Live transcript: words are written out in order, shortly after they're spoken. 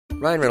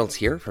Ryan Reynolds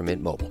here from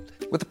Mint Mobile.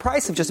 With the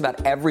price of just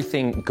about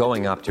everything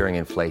going up during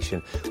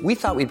inflation, we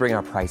thought we'd bring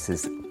our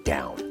prices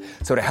down.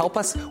 So to help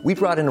us, we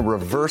brought in a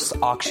reverse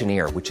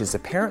auctioneer, which is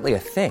apparently a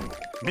thing.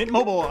 Mint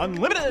Mobile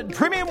Unlimited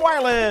Premium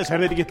Wireless. How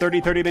to get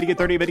 30, 30, bit to get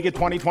 30, bit to get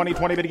 20, 20,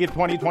 20, bit to get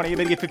 20, 20,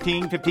 bit to get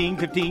 15, 15,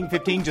 15,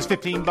 15, just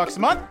 $15 a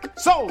month?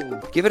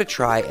 Sold! Give it a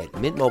try at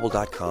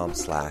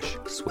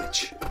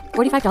mintmobile.com/switch.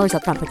 $45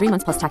 up front for 3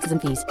 months plus taxes and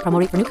fees. Promo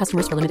rate for new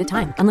customers for limited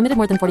time. Unlimited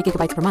more than 40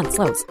 gigabytes per month.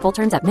 Slows full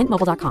terms at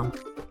mintmobile.com.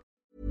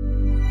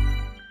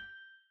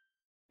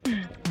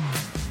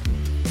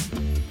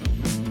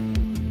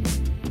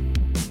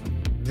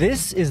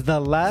 This is The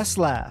Last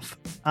Laugh.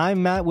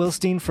 I'm Matt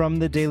Wilstein from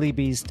The Daily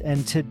Beast,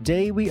 and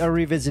today we are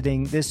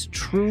revisiting this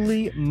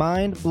truly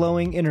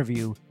mind-blowing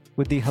interview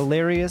with the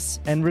hilarious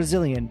and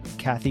resilient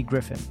Kathy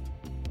Griffin.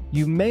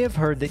 You may have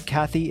heard that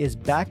Kathy is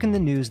back in the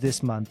news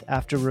this month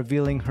after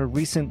revealing her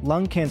recent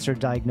lung cancer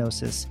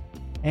diagnosis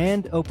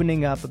and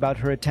opening up about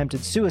her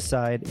attempted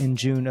suicide in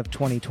June of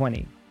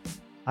 2020.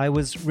 I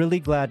was really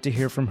glad to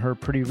hear from her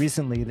pretty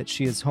recently that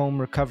she is home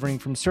recovering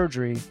from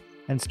surgery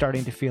and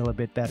starting to feel a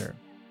bit better.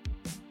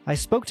 I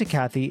spoke to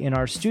Kathy in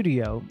our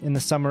studio in the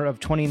summer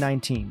of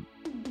 2019,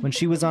 when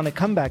she was on a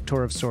comeback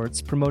tour of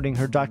sorts promoting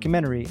her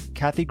documentary,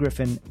 Kathy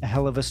Griffin, A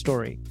Hell of a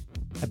Story,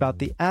 about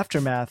the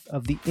aftermath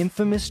of the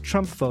infamous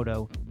Trump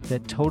photo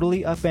that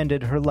totally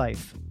upended her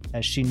life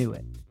as she knew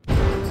it.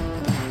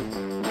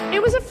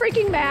 It was a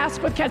freaking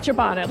mask with ketchup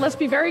on it. Let's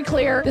be very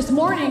clear. This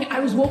morning,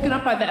 I was woken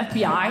up by the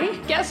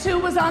FBI. Guess who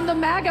was on the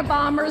MAGA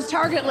bombers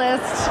target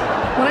list?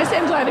 When I say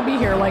I'm glad to be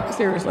here, like,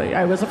 seriously,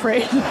 I was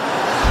afraid.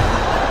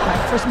 My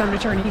First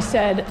Amendment attorney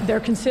said they're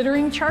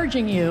considering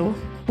charging you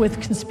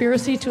with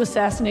conspiracy to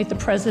assassinate the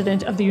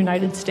President of the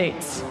United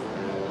States,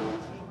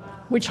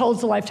 which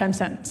holds a lifetime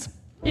sentence.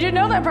 You didn't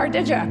know that part,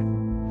 did you?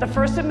 The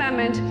First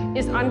Amendment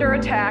is under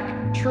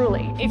attack,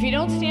 truly. If you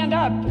don't stand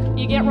up,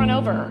 you get run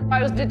over.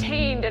 I was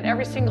detained at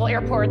every single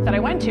airport that I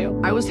went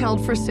to. I was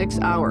held for 6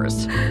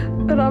 hours.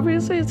 But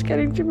obviously it's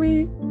getting to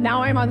me.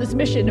 Now I'm on this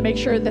mission to make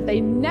sure that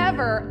they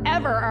never,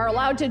 ever are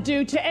allowed to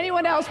do to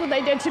anyone else what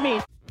they did to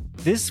me.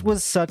 This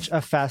was such a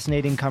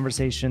fascinating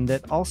conversation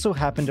that also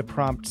happened to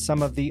prompt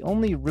some of the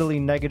only really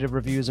negative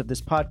reviews of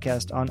this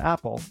podcast on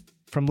Apple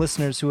from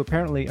listeners who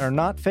apparently are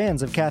not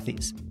fans of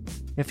Kathy's.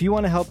 If you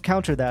want to help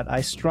counter that,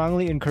 I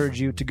strongly encourage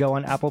you to go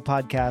on Apple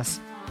Podcasts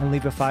and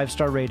leave a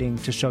 5-star rating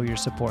to show your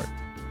support.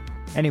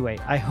 Anyway,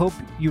 I hope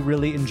you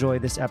really enjoy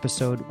this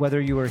episode, whether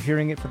you are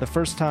hearing it for the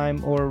first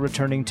time or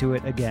returning to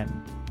it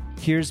again.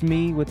 Here's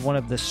me with one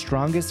of the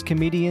strongest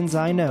comedians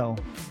I know,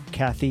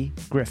 Kathy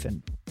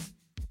Griffin.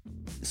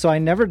 So I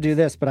never do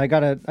this, but I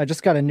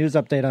just got a news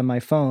update on my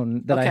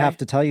phone that I have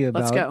to tell you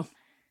about. Let's go.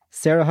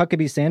 Sarah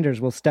Huckabee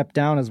Sanders will step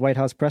down as White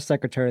House press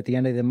secretary at the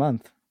end of the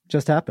month.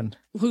 Just happened.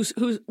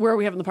 Where are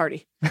we having the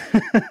party?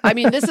 I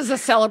mean, this is a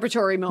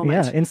celebratory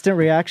moment. Yeah, instant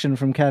reaction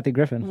from Kathy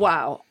Griffin.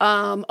 Wow.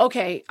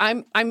 Okay,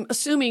 I'm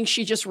assuming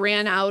she just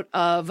ran out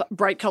of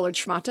bright colored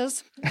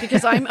schmatas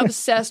because I'm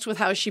obsessed with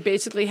how she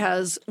basically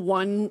has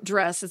one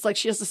dress. It's like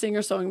she has a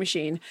Singer sewing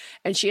machine,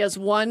 and she has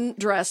one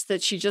dress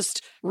that she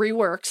just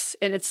reworks,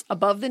 and it's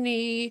above the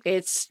knee.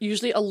 It's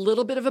usually a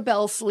little bit of a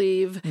bell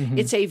sleeve. Mm-hmm.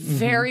 It's a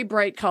very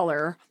bright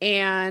color,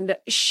 and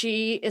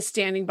she is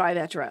standing by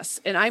that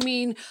dress. And I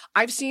mean,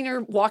 I've seen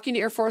her walking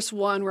to Air Force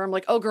One where I'm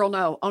like, oh girl,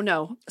 no, oh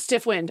no,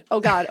 stiff wind, oh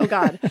God, oh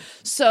God.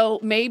 So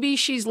maybe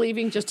she's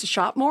leaving just to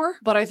shop more,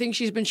 but I think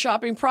she's been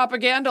shopping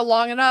propaganda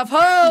long enough.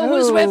 Oh,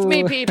 who's with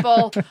me,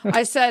 people?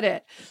 I said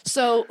it.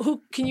 So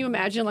who can you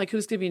imagine, like,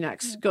 who's going to be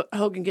next?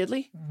 Hogan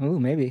Gidley? Oh,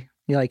 maybe.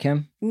 You like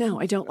him? No,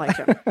 I don't like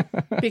him.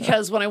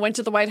 Because when I went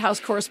to the White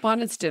House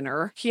Correspondents'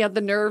 Dinner, he had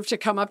the nerve to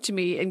come up to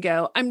me and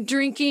go, I'm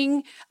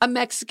drinking a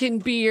Mexican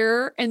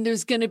beer and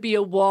there's going to be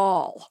a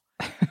wall.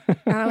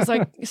 And I was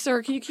like,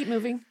 sir, can you keep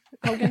moving,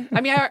 Hogan?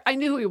 I mean, I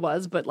knew who he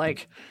was, but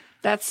like,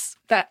 that's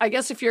that. I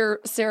guess if you're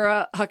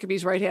Sarah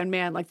Huckabee's right-hand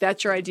man, like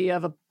that's your idea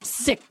of a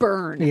sick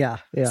burn. Yeah.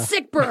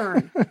 Sick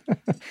burn.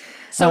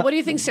 So what do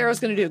you think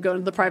Sarah's going to do? Go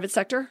into the private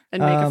sector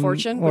and make a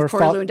fortune with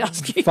Corey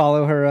Lewandowski?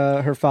 Follow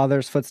her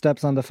father's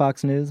footsteps onto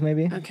Fox News,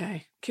 maybe?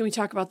 Okay. Can we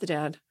talk about the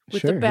dad?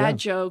 With the bad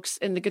jokes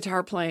and the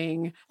guitar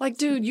playing. Like,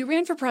 dude, you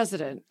ran for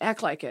president.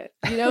 Act like it.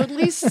 You know, at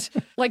least,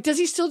 like, does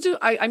he still do?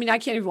 I mean, I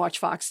can't even watch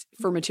Fox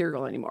for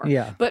material anymore.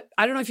 Yeah. But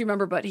I don't know if you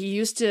remember, but he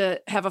used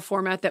to have a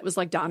format that was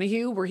like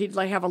Donahue, where he'd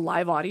like have a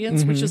live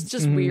audience, which is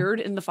just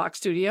weird in the Fox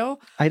studio.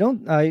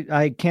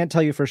 I can't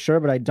tell you for sure,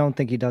 but I don't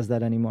think he does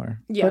that anymore.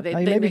 Yeah, but, they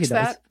maybe mix he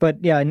does. that.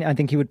 But yeah, I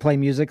think he would play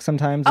music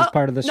sometimes as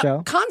part of the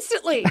show.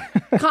 Constantly.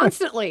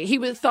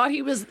 He thought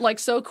he was like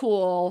so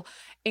cool.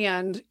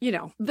 And, you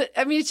know,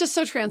 I mean, it's just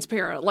so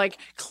transparent. Like,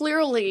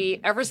 clearly,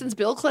 ever since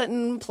Bill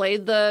Clinton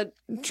played the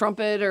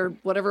trumpet or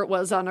whatever it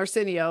was on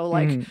Arsenio,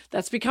 like,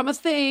 that's become a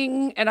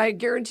thing. And I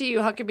guarantee you,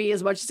 Huckabee,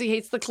 as much as he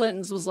hates the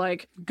Clintons, was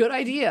like, good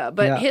idea.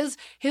 But his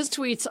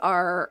tweets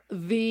are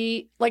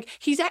he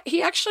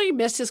actually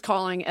missed his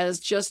calling as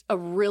just a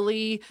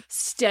really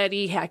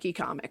steady, hacky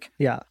comic.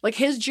 Yeah. Like,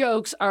 his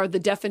jokes are the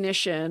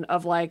definition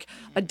of, like,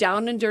 a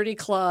down and dirty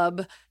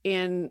club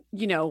in,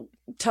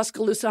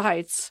 Tuscaloosa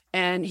Heights,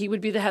 and he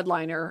would be the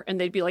headliner, and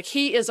they'd be like,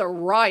 he is a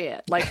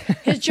riot. Like,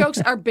 his jokes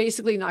are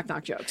basically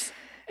knock-knock jokes.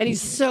 And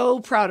he's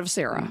so proud of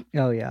Sarah.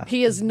 Oh, yeah.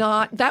 He is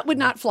not, that would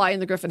not fly in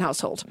the Griffin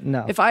household.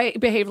 No. If I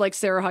behaved like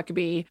Sarah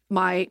Huckabee,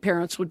 my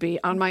parents would be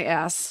on my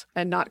ass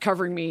and not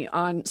covering me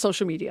on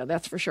social media.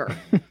 That's for sure.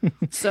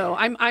 So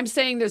I'm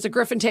saying there's a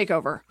Griffin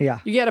takeover.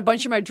 Yeah. You get a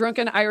bunch of my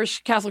drunken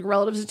Irish Catholic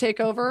relatives to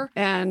take over,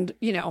 and,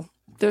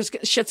 there's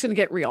shit's going to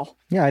get real.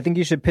 Yeah, I think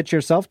you should pitch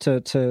yourself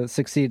to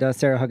succeed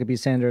Sarah Huckabee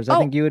Sanders. I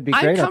think you would be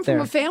great up there. I come from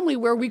a family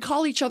where we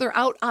call each other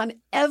out on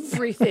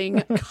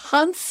everything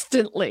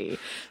constantly.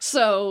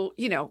 So,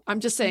 I'm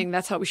just saying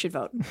that's how we should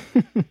vote.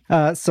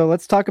 So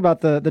let's talk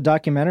about the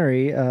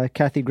documentary,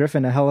 Kathy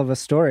Griffin, A Hell of a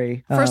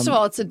Story. First of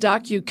all, it's a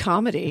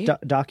docu-comedy.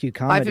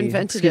 Docu-comedy. I've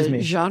invented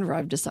a genre,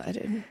 I've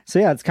decided. So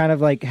yeah, it's kind of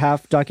like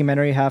half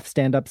documentary, half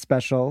stand-up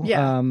special.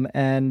 Yeah.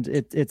 And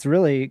it's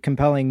really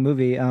compelling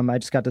movie. I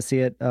just got to see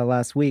it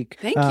last week.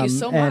 Thank you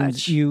so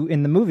much. And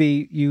in the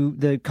movie,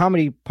 the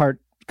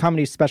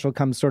comedy special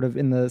comes sort of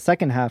in the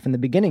second half. In the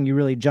beginning, you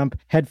really jump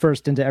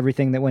headfirst into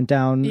everything that went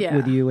down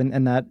with you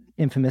and that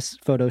infamous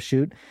photo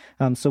shoot.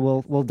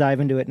 So we'll dive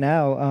into it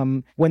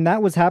now. When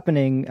that was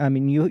happening, I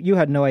mean, you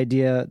had no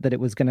idea that it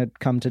was going to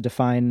come to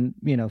define,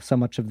 so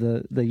much of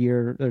the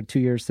year or 2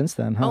 years since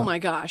then, huh? Oh my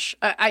gosh.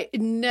 I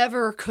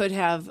never could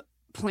have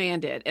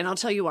planned it. And I'll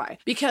tell you why.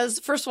 Because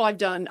first of all, I've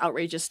done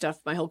outrageous stuff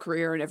my whole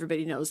career, and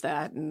everybody knows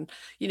that. And,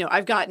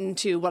 I've gotten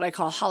to what I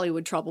call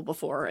Hollywood trouble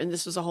before, and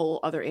this was a whole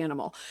other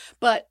animal.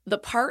 But the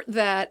part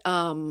that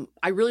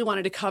I really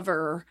wanted to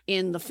cover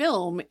in the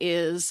film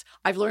is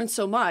I've learned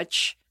so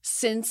much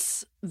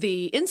since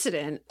the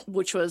incident,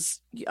 which was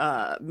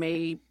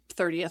May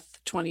 30th,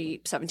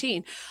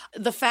 2017,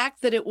 the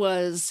fact that it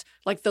was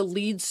like the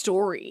lead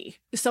story.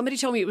 Somebody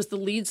told me it was the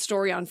lead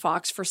story on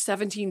Fox for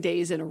 17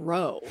 days in a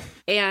row.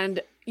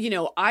 And,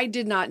 I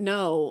did not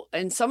know,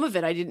 and some of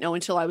it I didn't know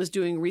until I was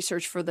doing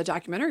research for the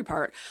documentary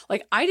part.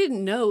 Like, I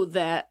didn't know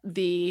that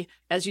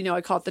as you know,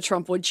 I call it the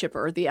Trump wood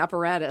chipper, the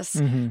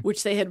apparatus,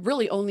 which they had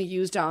really only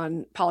used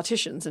on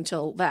politicians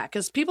until that.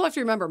 Because people have to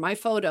remember, my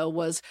photo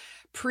was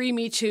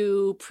pre-Me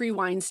Too,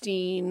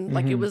 pre-Weinstein.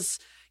 Like, it was,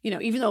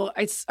 even though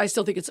I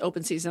still think it's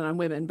open season on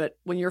women, but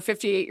when you're a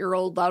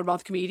 58-year-old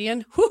loudmouth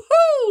comedian,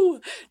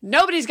 whoo-hoo,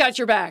 nobody's got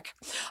your back.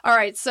 All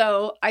right.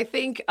 So I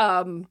think,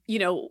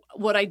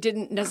 what I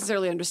didn't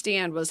necessarily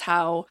understand was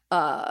how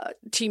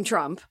Team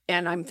Trump,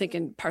 and I'm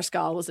thinking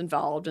Pascal was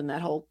involved in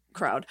that whole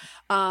crowd,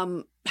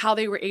 how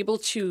they were able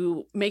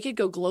to make it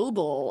go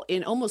global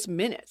in almost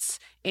minutes.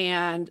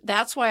 And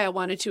that's why I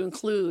wanted to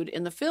include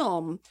in the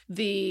film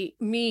the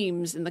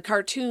memes and the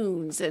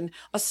cartoons and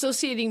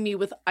associating me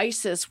with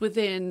ISIS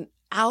within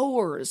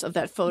hours of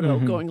that photo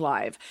going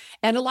live.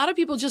 And a lot of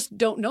people just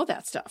don't know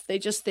that stuff. They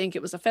just think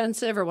it was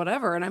offensive or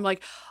whatever. And I'm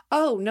like,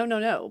 oh,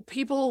 no.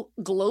 People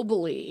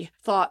globally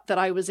thought that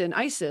I was in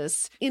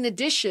ISIS, in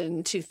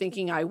addition to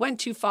thinking I went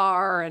too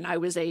far and I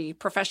was a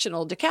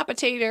professional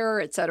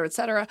decapitator, et cetera, et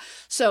cetera.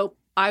 So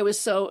I was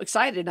so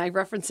excited, and I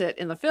reference it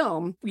in the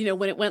film,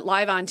 when it went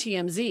live on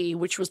TMZ,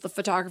 which was the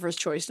photographer's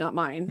choice, not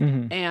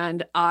mine.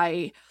 And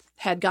I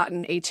had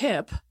gotten a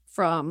tip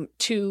from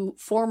 2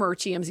 former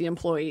TMZ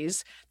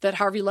employees that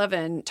Harvey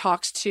Levin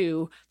talks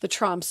to the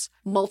Trumps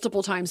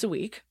multiple times a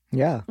week.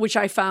 Yeah. Which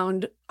I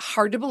found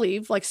hard to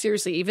believe, like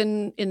seriously,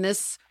 even in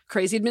this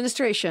crazy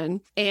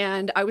administration.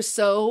 And I was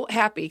so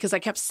happy because I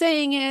kept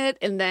saying it.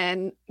 And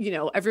then,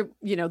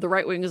 the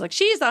right wing was like,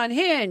 she's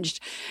unhinged.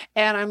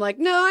 And I'm like,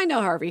 no, I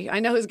know Harvey. I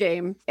know his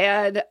game.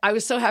 And I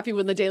was so happy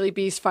when the Daily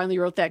Beast finally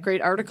wrote that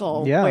great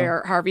article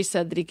where Harvey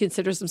said that he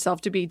considers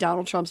himself to be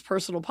Donald Trump's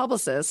personal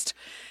publicist.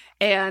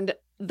 And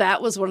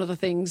that was one of the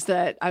things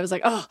that I was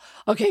like, oh,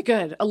 okay,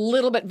 good. A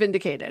little bit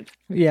vindicated.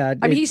 Yeah.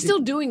 I mean, he's still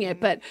doing it,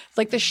 but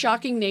like the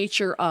shocking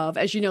nature of,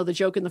 as you know, the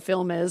joke in the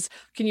film is,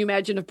 can you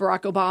imagine if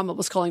Barack Obama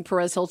was calling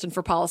Perez Hilton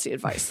for policy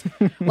advice?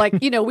 Like,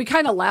 we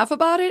kind of laugh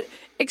about it,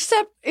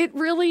 except it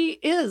really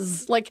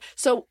is. Like,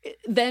 so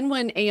then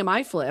when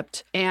AMI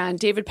flipped and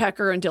David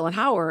Pecker and Dylan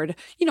Howard,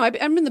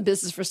 I'm in the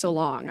business for so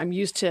long. I'm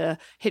used to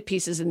hit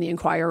pieces in the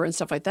Inquirer and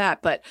stuff like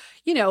that. But,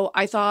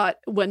 I thought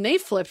when they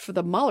flipped for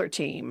the Mueller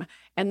team,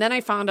 and then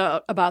I found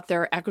out about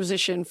their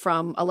acquisition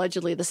from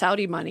allegedly the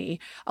Saudi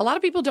money. A lot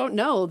of people don't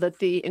know that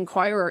the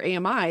Inquirer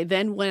AMI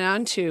then went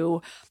on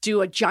to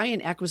do a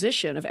giant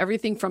acquisition of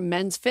everything from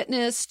Men's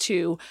Fitness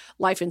to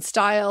Life and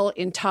Style,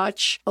 In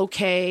Touch,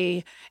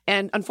 OK.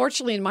 And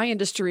unfortunately, in my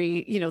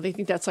industry, they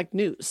think that's like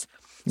news.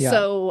 Yeah.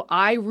 So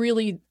I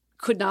really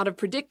could not have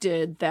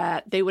predicted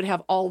that they would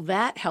have all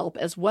that help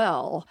as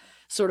well,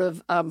 sort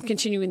of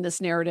continuing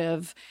this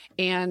narrative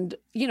and,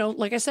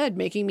 like I said,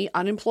 making me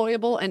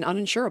unemployable and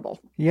uninsurable.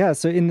 Yeah.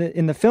 So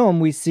in the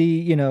film, we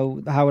see,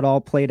 how it all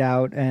played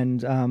out.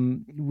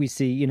 And we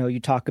see, you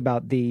talk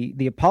about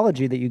the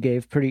apology that you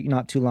gave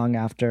not too long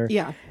after.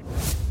 Yeah.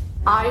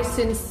 I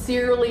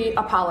sincerely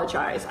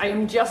apologize. I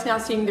am just now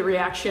seeing the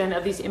reaction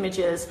of these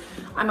images.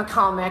 I'm a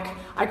comic.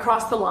 I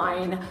crossed the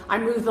line. I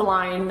moved the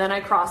line. Then I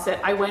cross it.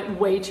 I went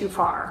way too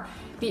far.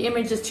 the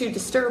image is too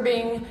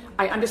disturbing.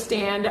 I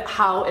understand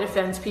how it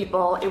offends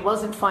people. It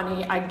wasn't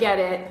funny. I get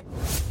it.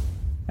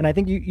 And I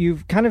think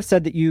you've kind of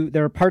said that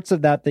there are parts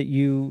of that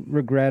you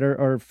regret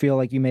or feel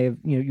like you may have,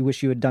 you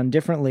wish you had done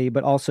differently,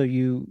 but also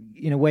you,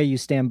 in a way, you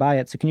stand by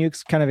it. So can you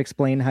kind of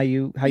explain how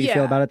you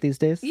feel about it these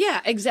days?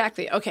 Yeah,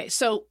 exactly. Okay.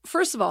 So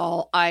first of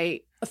all,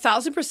 I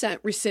 1,000%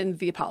 rescind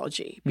the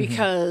apology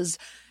because,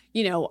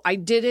 I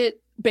did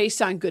it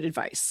based on good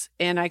advice.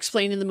 And I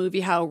explained in the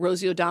movie how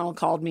Rosie O'Donnell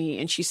called me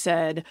and she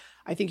said,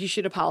 I think you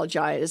should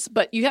apologize.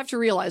 But you have to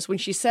realize when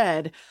she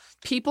said,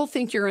 people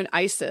think you're in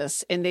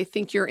ISIS and they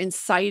think you're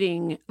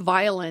inciting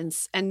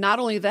violence. And not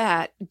only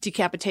that,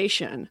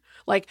 decapitation.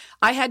 Like,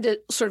 I had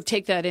to sort of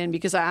take that in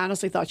because I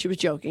honestly thought she was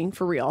joking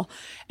for real.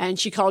 And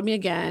she called me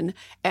again.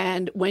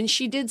 And when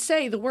she did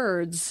say the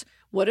words,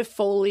 what if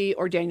Foley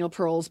or Daniel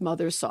Pearl's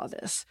mother saw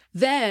this?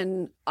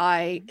 Then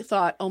I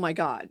thought, oh my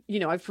God,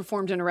 I've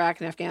performed in Iraq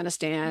and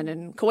Afghanistan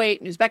and Kuwait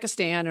and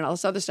Uzbekistan and all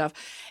this other stuff.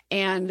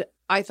 And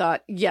I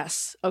thought,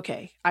 yes,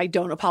 okay, I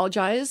don't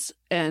apologize.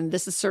 And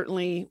this is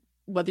certainly,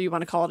 whether you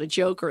want to call it a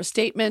joke or a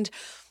statement.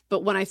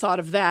 But when I thought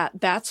of that,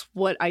 that's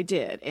what I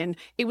did. And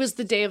it was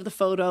the day of the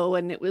photo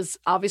and it was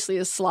obviously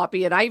a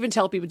sloppy. And I even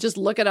tell people, just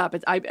look it up.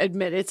 I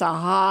admit it's a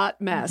hot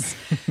mess.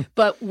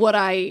 But what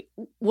I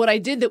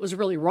did that was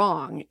really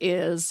wrong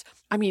is,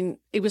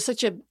 it was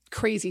such a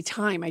crazy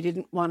time. I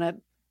didn't want to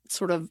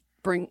sort of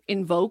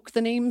invoke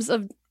the names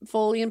of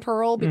Foley and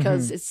Pearl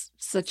because it's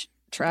such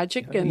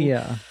tragic.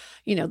 And,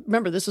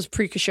 remember, this was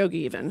pre-Khashoggi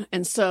even.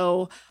 And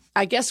so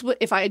I guess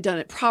if I had done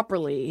it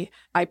properly,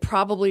 I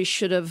probably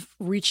should have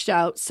reached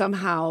out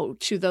somehow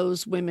to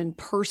those women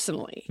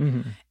personally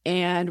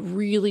and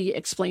really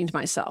explained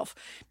myself.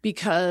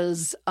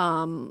 Because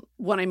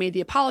when I made the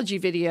apology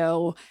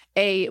video,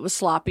 it was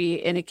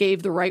sloppy and it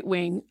gave the right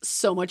wing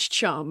so much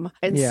chum.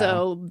 And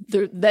so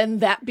then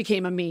that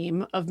became a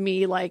meme of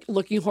me like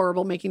looking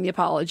horrible, making the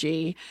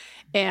apology.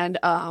 And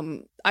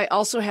I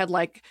also had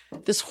like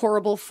this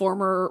horrible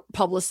former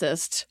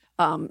publicist,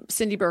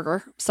 Cindy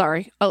Berger,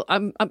 sorry.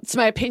 It's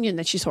my opinion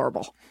that she's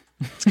horrible.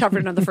 It's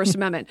covered under the First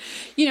Amendment.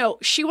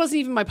 She wasn't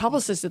even my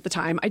publicist at the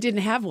time. I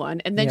didn't have one.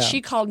 And then she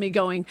called me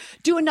going,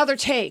 do another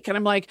take. And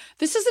I'm like,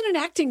 this isn't an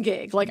acting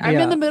gig. Like, I'm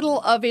in the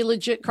middle of a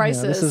legit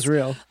crisis. This is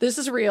real. This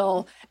is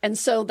real. And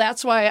so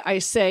that's why I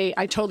say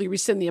I totally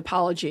rescind the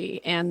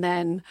apology. And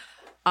then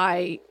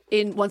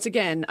once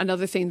again,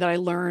 another thing that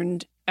I've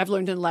learned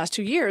in the last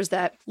 2 years,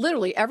 that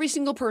literally every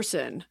single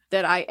person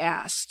that I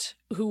asked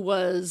who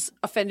was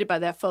offended by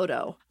that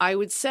photo, I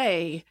would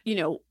say,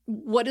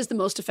 what is the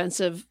most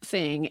offensive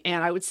thing?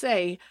 And I would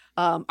say,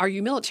 are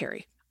you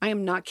military? I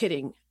am not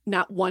kidding.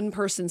 Not one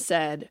person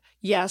said,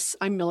 yes,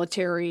 I'm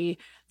military.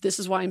 This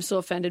is why I'm so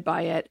offended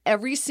by it.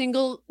 Every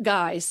single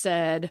guy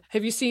said,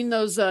 have you seen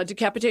those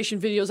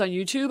decapitation videos on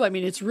YouTube?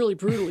 It's really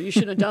brutal. You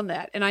shouldn't have done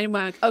that. And I'm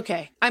like,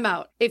 okay, I'm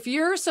out. If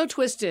you're so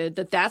twisted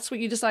that that's what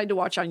you decide to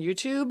watch on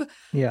YouTube,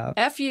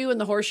 F you and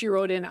the horse you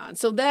rode in on.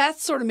 So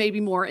that's sort of maybe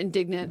more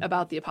indignant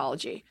about the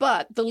apology.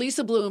 But the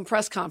Lisa Bloom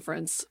press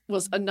conference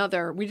was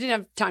another, we didn't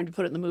have time to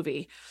put it in the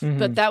movie,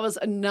 but that was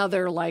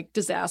another like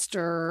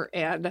disaster.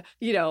 And,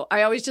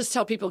 I always just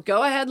tell people,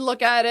 go ahead and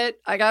look at it.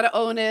 I got to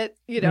own it,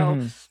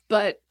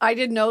 But I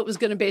didn't know it was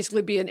going to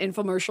basically be an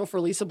infomercial for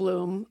Lisa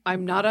Bloom.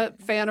 I'm not a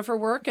fan of her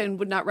work and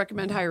would not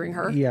recommend hiring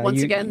her. Yeah,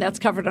 Once again, that's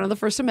covered under the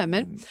First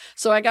Amendment.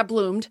 So I got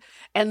bloomed.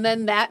 And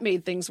then that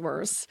made things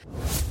worse.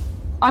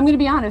 I'm going to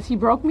be honest. He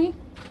broke me.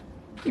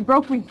 He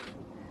broke me.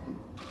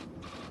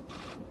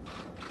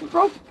 He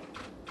broke.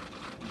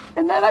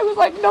 And then I was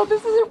like, no,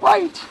 this isn't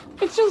right.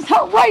 It's just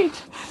not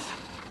right.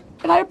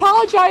 And I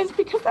apologized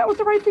because that was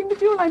the right thing to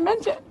do and I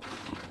meant it.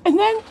 And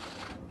then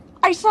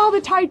I saw the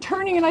tide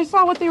turning and I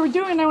saw what they were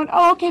doing. And I went,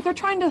 oh, okay, they're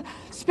trying to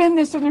spin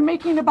this and they're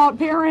making it about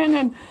Barron.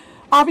 And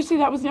obviously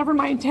that was never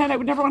my intent. I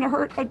would never want to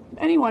hurt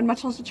anyone,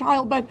 much less a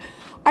child. But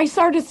I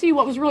started to see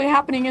what was really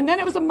happening. And then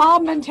it was a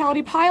mob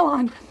mentality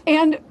pile-on.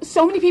 And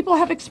so many people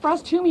have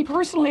expressed to me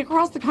personally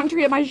across the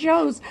country at my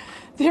shows,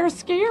 they're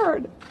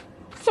scared.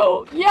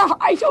 So, yeah,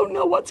 I don't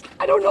know if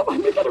I'm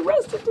going to get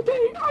arrested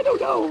today. I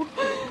don't know.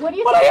 What do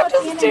you but think I have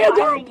about to stand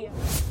up. you?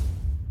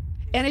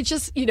 And it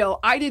just,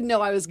 I didn't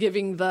know I was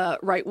giving the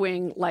right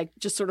wing, like,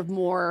 just sort of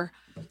more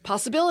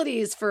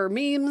possibilities for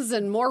memes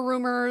and more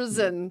rumors.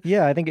 And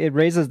yeah, I think it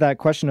raises that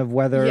question of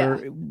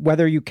whether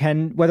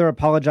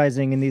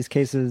apologizing in these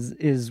cases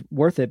is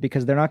worth it,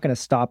 because they're not going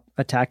to stop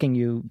attacking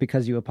you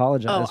because you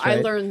apologize. Oh, right?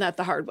 I learned that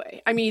the hard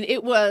way.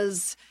 It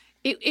was,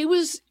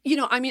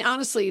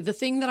 honestly, the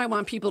thing that I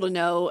want people to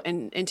know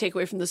and take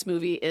away from this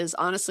movie is,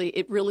 honestly,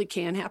 it really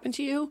can happen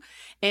to you.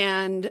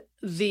 And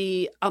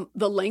the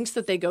lengths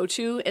that they go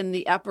to and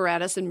the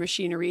apparatus and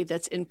machinery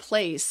that's in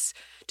place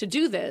to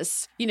do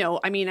this,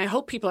 I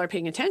hope people are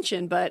paying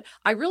attention, but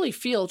I really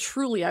feel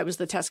truly I was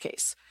the test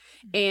case.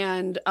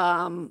 And,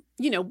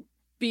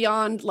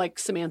 beyond like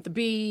Samantha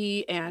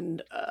Bee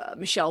and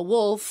Michelle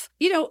Wolf,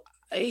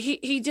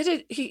 he did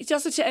it. He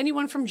does it to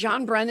anyone from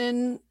John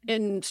Brennan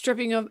and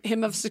stripping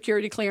him of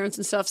security clearance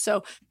and stuff.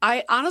 So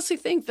I honestly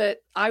think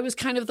that I was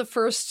kind of the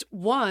first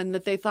one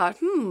that they thought,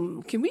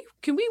 can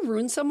we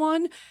ruin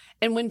someone?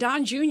 And when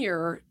Don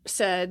Jr.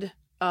 said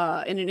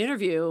in an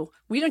interview,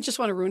 we don't just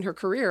want to ruin her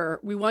career,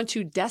 we want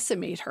to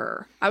decimate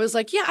her. I was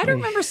like, yeah, I don't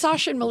remember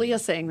Sasha and Malia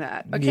saying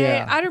that. Okay.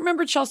 Yeah. I don't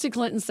remember Chelsea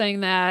Clinton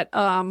saying that.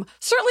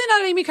 Certainly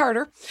not Amy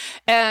Carter.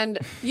 And,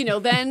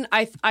 then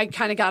I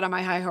kind of got on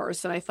my high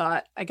horse and I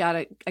thought, I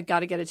gotta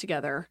get it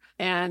together.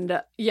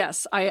 And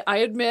yes, I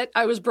admit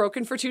I was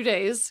broken for 2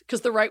 days because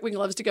the right wing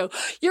loves to go,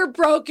 you're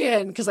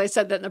broken. Because I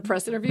said that in the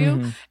press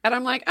interview. And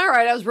I'm like, all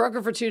right, I was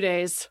broken for 2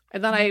 days.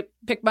 And then I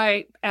picked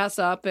my ass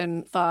up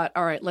and thought,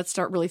 all right, let's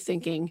start really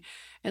thinking.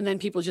 And then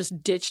people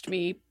just ditched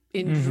me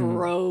in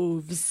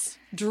droves.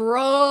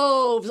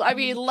 I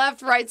mean,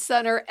 left, right,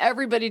 center,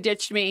 everybody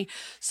ditched me.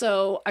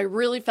 So I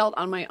really felt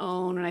on my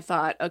own. And I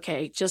thought,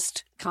 okay,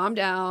 just calm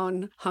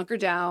down, hunker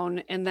down.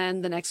 And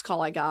then the next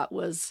call I got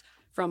was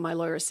from my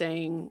lawyer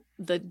saying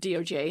the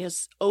DOJ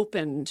has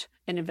opened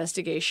an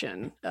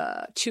investigation,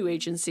 2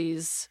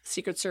 agencies,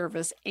 Secret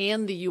Service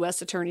and the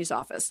U.S. Attorney's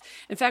Office.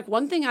 In fact,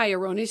 one thing I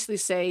erroneously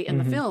say in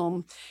the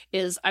film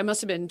is I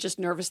must have been just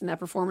nervous in that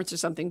performance or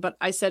something, but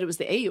I said it was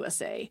the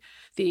AUSA,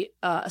 the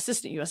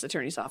Assistant U.S.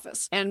 Attorney's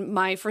Office. And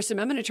my First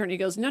Amendment attorney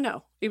goes,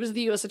 no, it was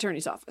the U.S.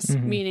 Attorney's Office,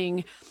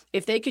 meaning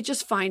if they could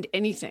just find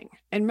anything.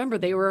 And remember,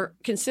 they were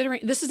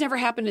considering, this has never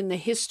happened in the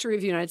history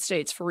of the United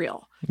States, for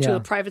real, to a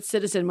private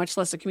citizen, much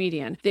less a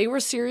comedian. They were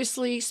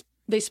seriously,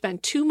 they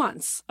spent 2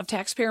 months of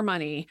taxpayer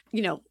money,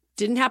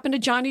 didn't happen to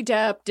Johnny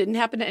Depp, didn't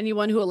happen to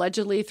anyone who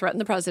allegedly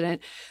threatened the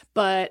president,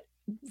 but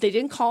they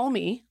didn't call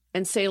me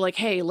and say like,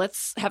 hey,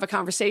 let's have a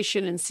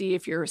conversation and see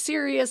if you're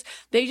serious.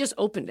 They just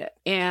opened it.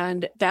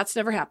 And that's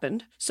never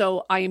happened.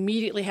 So I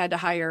immediately had to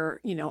hire,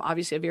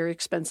 obviously a very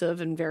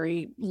expensive and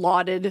very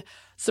lauded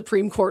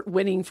Supreme Court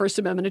winning First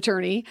Amendment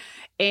attorney.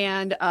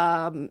 And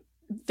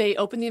they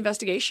opened the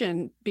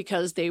investigation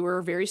because they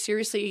were very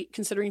seriously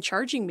considering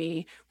charging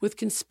me with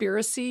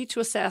conspiracy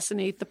to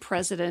assassinate the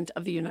president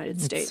of the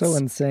United States. It's so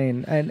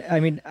insane. And I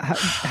mean,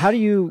 how do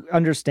you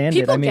understand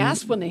people it? People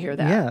gasp when they hear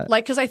that. Yeah.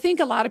 Because I think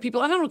a lot of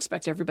people, and I don't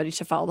expect everybody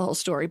to follow the whole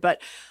story,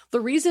 but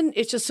the reason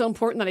it's just so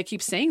important that I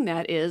keep saying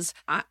that is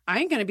I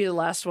ain't going to be the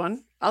last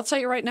one. I'll tell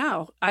you right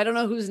now. I don't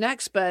know who's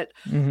next, but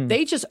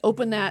they just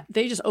opened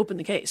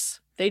the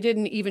case. They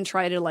didn't even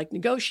try to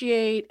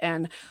negotiate.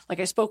 And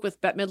I spoke with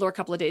Bette Midler a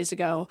couple of days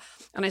ago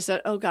and I said,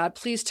 oh God,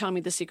 please tell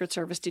me the Secret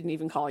Service didn't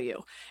even call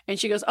you. And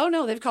she goes, oh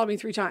no, they've called me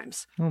 3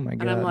 times. Oh my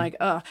God. And I'm like,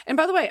 and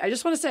by the way, I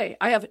just want to say,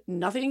 I have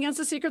nothing against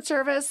the Secret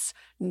Service,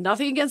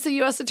 nothing against the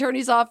U.S.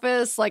 Attorney's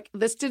Office.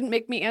 This didn't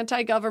make me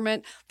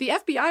anti-government. The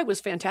FBI was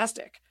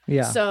fantastic.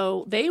 Yeah.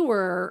 So they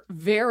were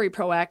very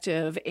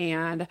proactive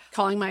and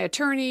calling my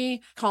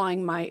attorney,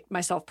 calling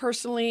myself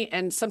personally.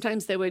 And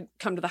sometimes they would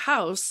come to the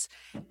house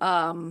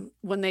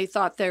when they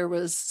thought there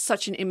was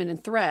such an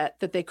imminent threat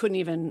that they couldn't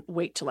even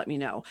wait to let me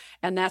know.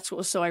 And that's what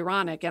was so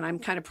ironic. And I'm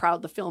kind of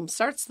proud the film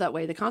starts that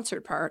way. The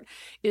concert part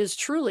is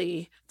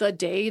truly the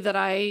day that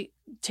I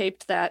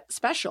taped that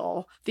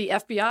special. The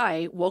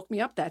FBI woke me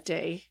up that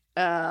day.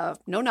 No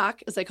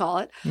knock, as they call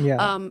it.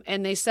 Yeah.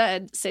 And they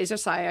said, Cesar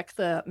Sayak,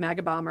 the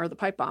MAGA bomber, the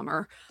pipe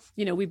bomber,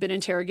 we've been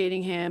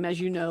interrogating him. As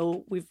you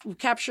know, we've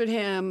captured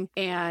him.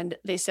 And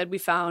they said, we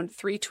found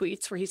 3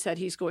 tweets where he said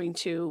he's going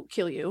to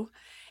kill you.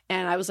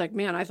 And I was like,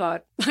 man, I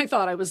thought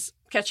I was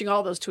catching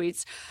all those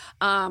tweets.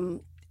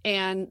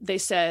 And they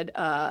said,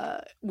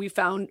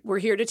 we're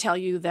here to tell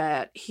you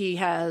that he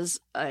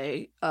has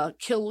a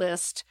kill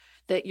list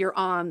that you're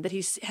on that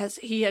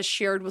he has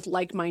shared with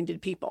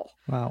like-minded people.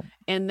 Wow.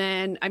 And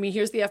then,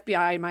 here's the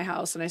FBI in my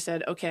house. And I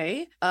said,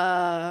 okay,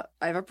 I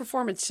have a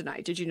performance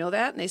tonight. Did you know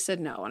that? And they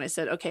said, no. And I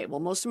said, okay, well,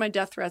 most of my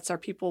death threats are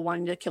people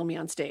wanting to kill me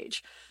on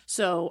stage.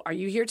 So are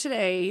you here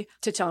today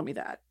to tell me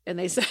that? And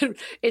they said,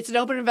 it's an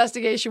open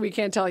investigation. We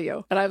can't tell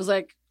you. And I was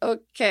like,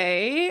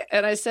 okay.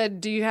 And I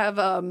said, do you have,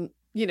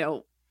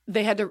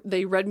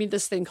 they read me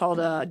this thing called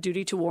a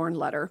duty to warn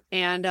letter.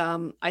 And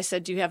I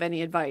said, do you have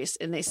any advice?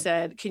 And they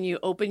said, can you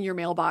open your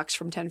mailbox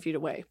from 10 feet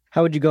away?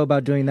 How would you go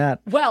about doing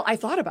that? Well, I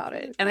thought about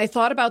it. And I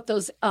thought about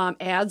those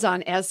ads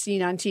on As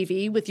Seen on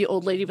TV with the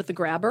old lady with the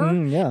grabber.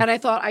 Yeah. And I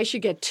thought I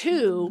should get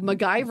 2,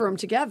 MacGyver them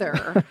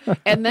together.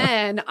 And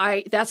then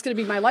that's going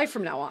to be my life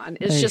from now on.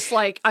 It's just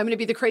I'm going to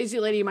be the crazy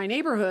lady in my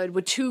neighborhood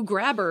with 2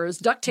 grabbers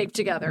duct taped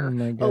together,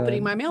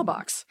 opening my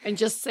mailbox and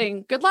just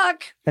saying, good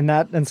luck.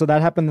 And so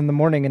that happened in the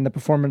morning, and the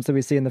performance that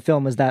we see in the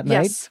film is that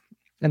night? Yes.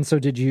 And so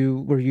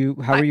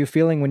how were you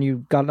feeling when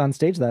you got on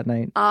stage that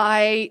night?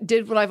 I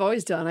did what I've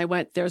always done. I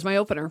went, there's my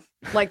opener.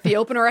 The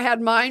opener I had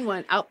in mind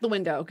went out the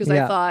window because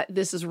I thought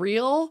this is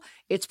real.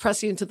 It's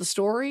prescient to the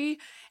story.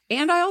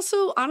 And I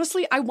also,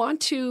 honestly, I want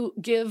to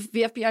give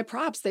the FBI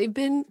props. They've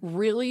been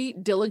really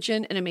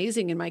diligent and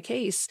amazing in my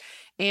case.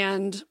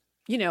 And,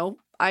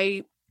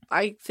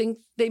 I think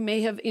they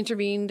may have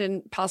intervened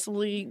and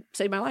possibly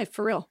saved my life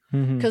for real.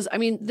 Because I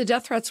mean, the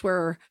death threats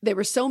were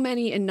so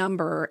many in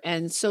number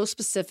and so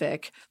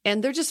specific,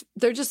 and they're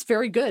just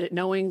very good at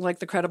knowing like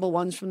the credible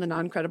ones from the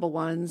non-credible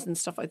ones and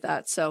stuff like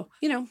that. So,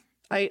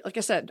 like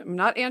I said, I'm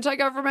not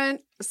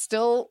anti-government,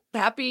 still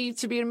happy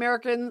to be an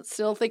American,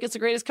 still think it's the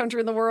greatest country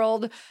in the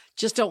world.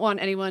 Just don't want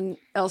anyone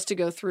else to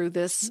go through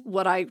this,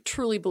 what I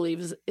truly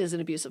believe is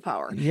an abuse of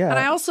power. Yeah. And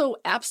I also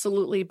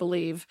absolutely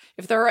believe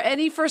if there are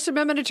any First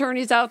Amendment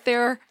attorneys out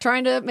there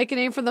trying to make a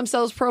name for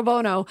themselves pro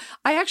bono,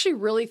 I actually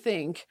really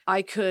think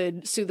I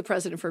could sue the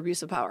president for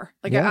abuse of power.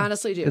 Like, I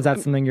honestly do. Is that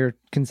something you're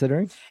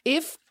considering?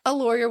 If a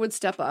lawyer would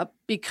step up,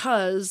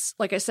 because,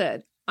 like I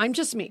said, I'm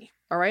just me.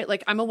 All right.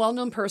 Like, I'm a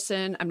well-known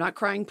person. I'm not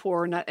crying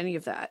poor, not any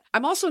of that.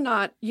 I'm also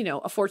not,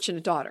 a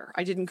fortunate daughter.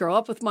 I didn't grow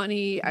up with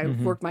money. I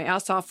worked my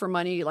ass off for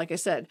money. Like I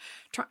said,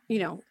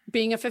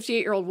 being a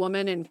 58-year-old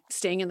woman and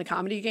staying in the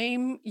comedy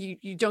game,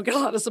 you don't get a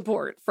lot of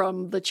support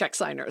from the check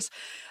signers.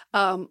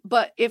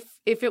 But if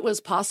it was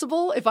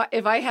possible, if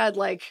I had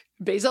like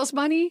Bezos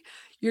money,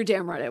 you're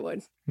damn right I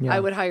would. Yeah.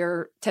 I would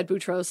hire Ted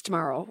Boutros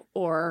tomorrow,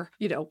 or,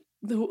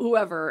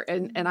 whoever,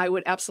 and I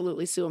would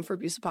absolutely sue him for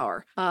abuse of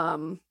power,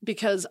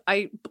 because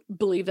I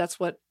believe that's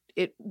what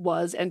it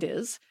was and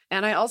is.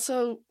 And I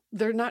also,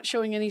 they're not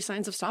showing any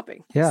signs of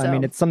stopping. Yeah, so,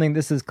 I mean,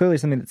 this is clearly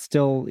something that's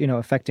still,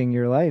 affecting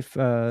your life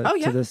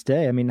to this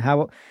day. I mean,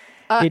 how...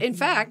 in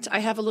fact, I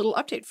have a little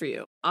update for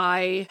you.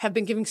 I have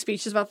been giving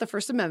speeches about the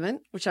First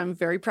Amendment, which I'm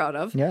very proud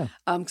of. Yeah.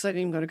 Because I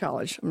didn't even go to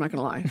college. I'm not going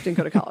to lie. I didn't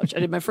go to college. I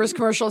did my first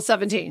commercial at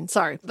 17.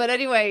 Sorry. But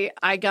anyway,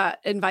 I got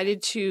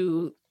invited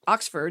to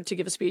Oxford to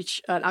give a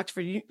speech, an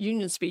Oxford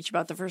Union speech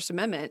about the First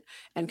Amendment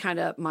and kind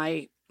of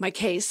my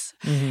case.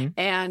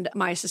 And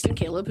my assistant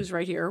Caleb, who's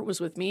right here, was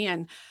with me,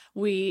 and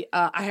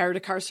I hired a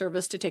car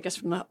service to take us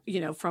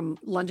from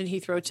London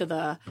Heathrow to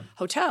the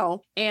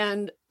hotel,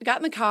 and got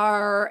in the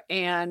car,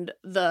 and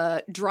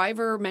the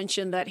driver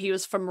mentioned that he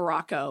was from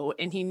Morocco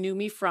and he knew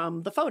me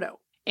from the photo.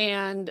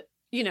 And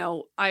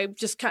I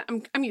just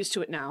I'm used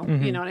to it now,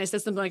 and I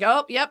said something like,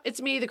 "Oh, yep,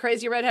 it's me, the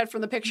crazy redhead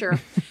from the picture."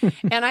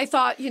 And I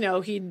thought,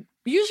 usually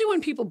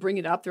when people bring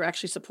it up, they're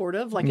actually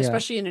supportive, like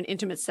especially in an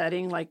intimate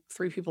setting, like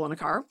 3 people in a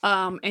car.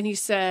 And he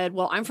said,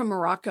 "Well, I'm from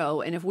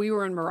Morocco, and if we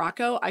were in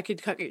Morocco, I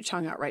could cut your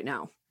tongue out right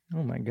now."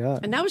 Oh my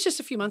God. And that was just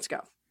a few months ago.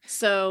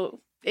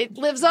 So it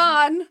lives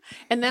on.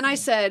 And then I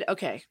said,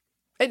 okay.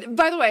 And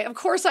by the way, of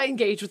course I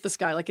engaged with this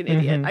guy like an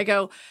idiot. I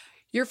go,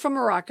 "You're from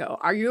Morocco.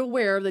 Are you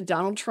aware that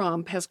Donald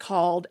Trump has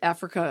called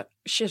Africa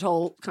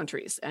shithole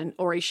countries?"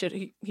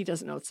 He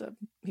doesn't know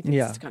he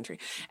thinks it's a country.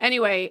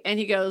 Anyway, and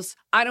he goes,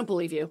 "I don't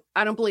believe you.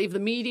 I don't believe the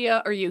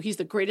media or you. He's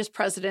the greatest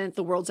president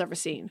the world's ever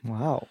seen."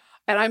 Wow.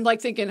 And I'm like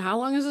thinking, how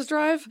long is this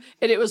drive?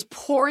 And it was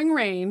pouring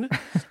rain,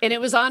 and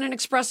it was on an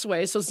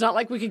expressway, so it's not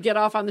like we could get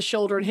off on the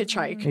shoulder and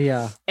hitchhike.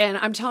 Yeah. And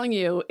I'm telling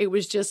you, it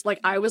was just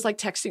like I was like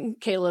texting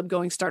Caleb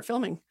going, "Start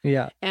filming."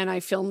 Yeah. And I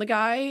filmed the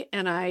guy,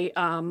 and I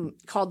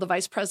called the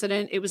vice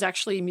president. It was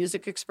actually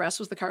Music Express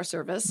was the car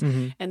service,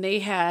 and they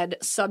had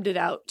subbed it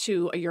out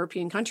to a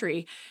European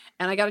country.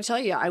 And I got to tell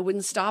you, I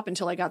wouldn't stop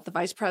until I got the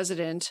vice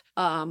president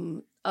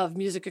of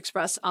Music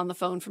Express on the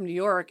phone from New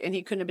York, and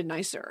he couldn't have been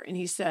nicer. And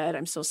he said,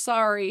 "I'm so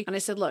sorry." And I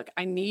said, "Look,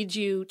 I need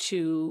you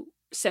to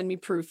send me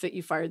proof that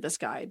you fired this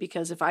guy,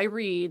 because if I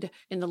read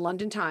in the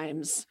London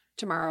Times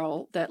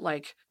tomorrow that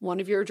like one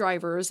of your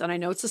drivers, and I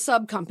know it's a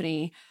sub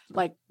company,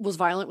 like was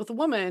violent with a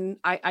woman,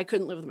 I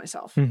couldn't live with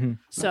myself."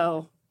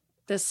 So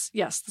the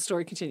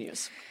story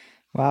continues.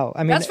 Wow.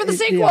 I mean, that's for the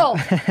sequel.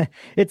 Yeah.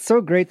 It's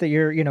so great that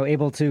you're,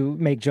 able to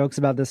make jokes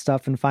about this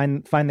stuff and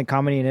find the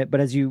comedy in it. But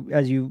as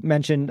you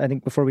mentioned, I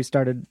think before we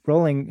started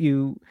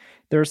rolling,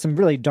 there are some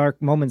really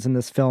dark moments in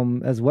this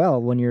film as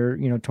well when you're,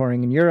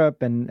 touring in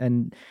Europe.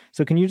 And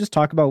so can you just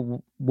talk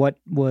about what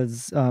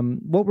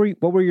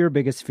were your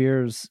biggest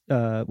fears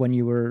when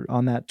you were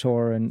on that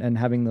tour and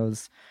having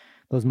those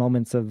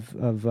moments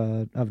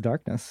of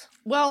darkness?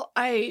 Well,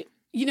 I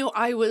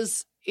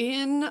was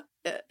in,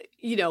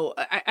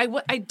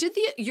 I did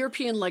the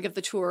European leg of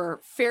the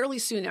tour fairly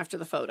soon after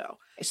the photo.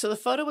 So the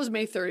photo was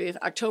May 30th,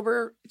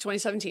 October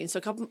 2017. So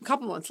a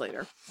couple months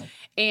later.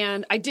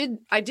 And I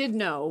did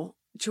know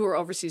tour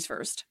overseas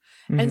first.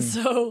 And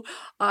so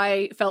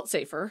I felt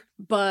safer.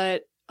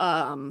 But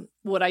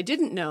what I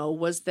didn't know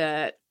was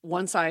that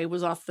once I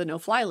was off the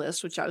no-fly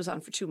list, which I was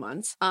on for 2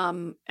 months,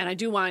 and I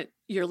do want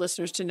your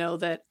listeners to know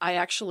that I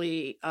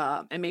actually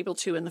am able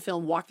to, in the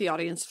film, walk the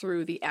audience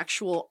through the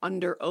actual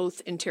under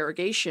oath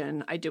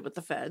interrogation I did with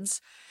the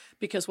feds,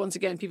 because once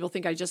again, people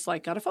think I just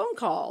got a phone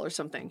call or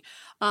something.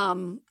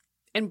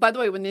 And by the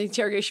way, when the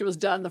interrogation was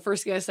done, the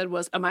first thing I said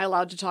was, "Am I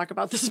allowed to talk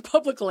about this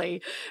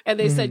publicly?" And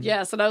they said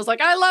yes. And I was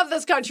like, "I love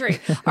this country."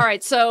 All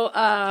right. So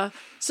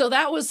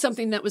that was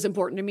something that was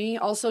important to me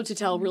also, to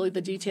tell really the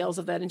details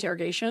of that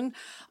interrogation.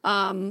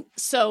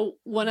 So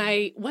when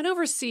I went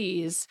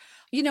overseas,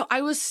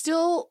 I was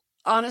still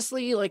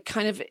honestly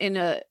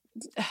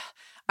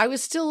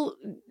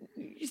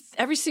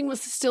everything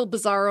was still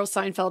bizarro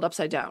Seinfeld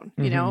upside down,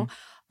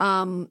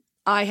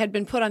 I had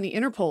been put on the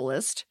Interpol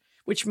list,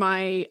 which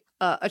my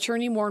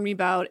attorney warned me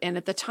about. And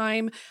at the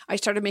time, I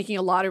started making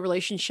a lot of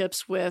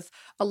relationships with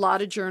a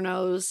lot of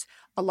journos,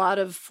 a lot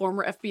of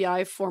former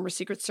FBI, former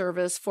Secret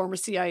Service, former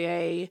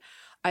CIA.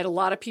 I had a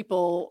lot of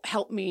people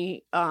help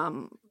me,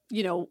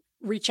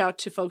 reach out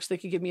to folks that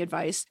could give me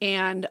advice.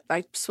 And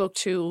I spoke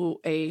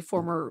to a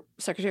former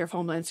Secretary of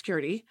Homeland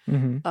Security,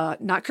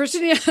 not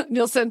Kirsten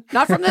Nielsen,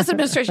 not from this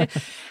administration,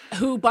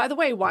 who, by the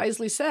way,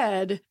 wisely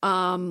said,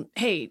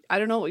 hey, I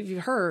don't know what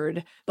you've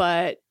heard,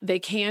 but they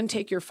can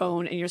take your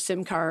phone and your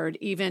SIM card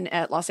even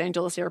at Los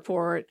Angeles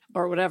airport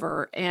or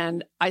whatever.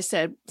 And I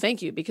said,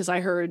 thank you, because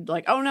I heard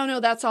like, oh, no,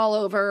 that's all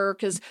over.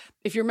 Because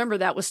if you remember,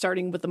 that was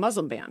starting with the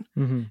Muslim ban.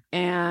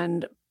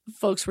 And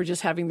folks were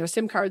just having their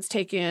SIM cards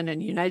taken,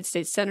 and United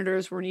States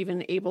senators weren't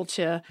even able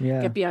to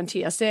get beyond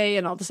TSA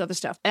and all this other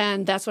stuff.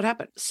 And that's what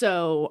happened.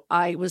 So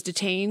I was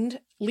detained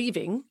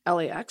leaving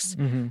LAX,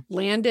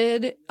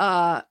 landed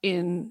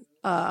in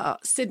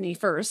Sydney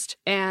first,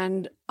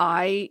 and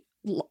I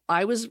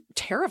was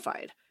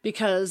terrified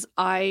because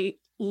I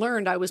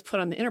learned I was put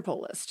on the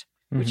Interpol list,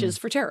 which is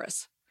for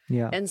terrorists.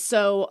 Yeah. And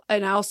so,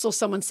 and also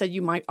someone said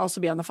you might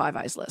also be on the Five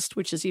Eyes list,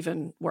 which is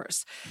even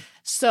worse.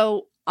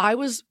 So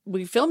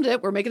we filmed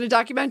it. We're making a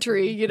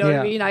documentary, you know what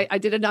I mean? I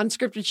did an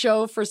unscripted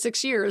show for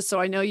 6 years. So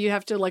I know you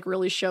have to like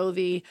really show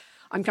the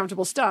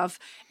uncomfortable stuff.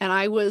 And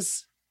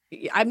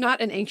I'm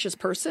not an anxious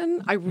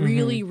person. I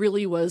really,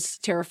 really was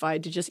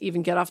terrified to just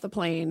even get off the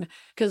plane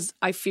because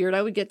I feared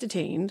I would get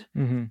detained.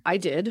 I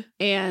did.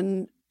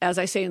 And as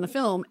I say in the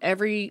film,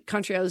 every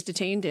country I was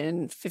detained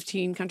in,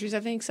 15 countries, I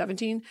think,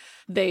 17,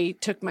 they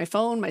took my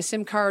phone, my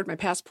SIM card, my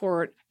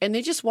passport, and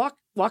they just walk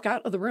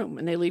out of the room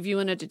and they leave you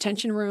in a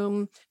detention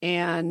room.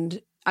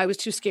 And I was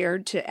too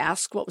scared to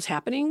ask what was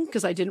happening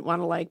because I didn't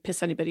want to like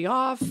piss anybody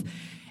off.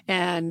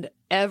 And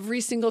every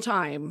single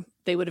time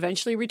they would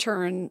eventually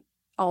return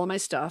all of my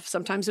stuff.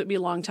 Sometimes it would be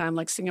a long time,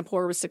 like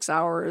Singapore was 6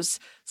 hours.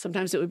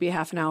 Sometimes it would be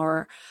half an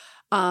hour.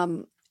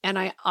 And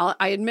I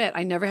admit,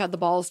 I never had the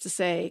balls to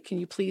say, can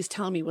you please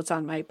tell me what's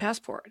on my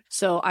passport?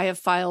 So I have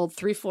filed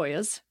 3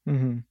 FOIAs,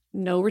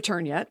 no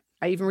return yet.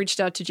 I even reached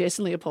out to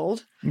Jason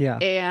Leopold. Yeah.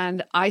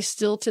 And I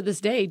still, to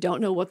this day,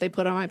 don't know what they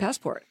put on my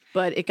passport.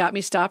 But it got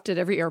me stopped at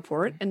every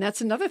airport. And that's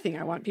another thing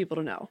I want people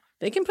to know.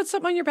 They can put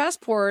something on your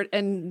passport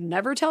and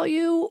never tell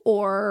you.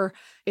 Or,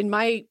 in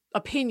my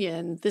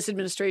opinion, this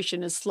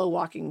administration is slow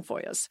walking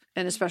FOIAs.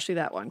 And especially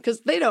that one. Because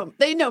they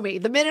know me.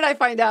 The minute I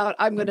find out,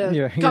 I'm going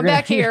to come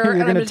back here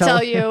and I'm going to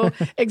tell you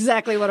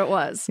exactly what it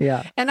was.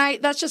 Yeah. And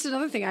that's just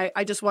another thing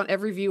I just want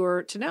every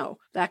viewer to know.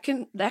 That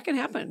can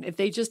happen if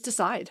they just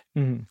decide.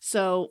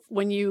 So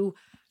when you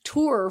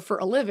tour for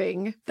a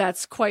living,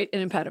 that's quite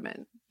an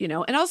impediment.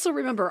 And also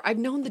remember, I've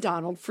known the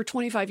Donald for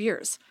 25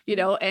 years,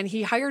 and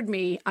he hired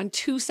me on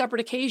 2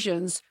 separate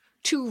occasions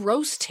to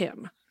roast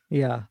him.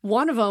 Yeah.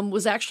 One of them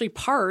was actually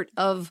part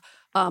of,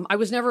 I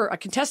was never a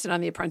contestant on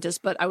The Apprentice,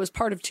 but I was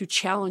part of 2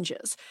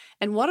 challenges.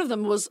 And one of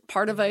them was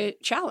part of a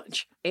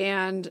challenge.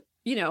 And,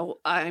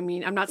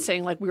 I'm not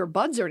saying like we were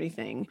buds or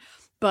anything,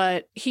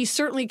 but he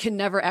certainly can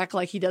never act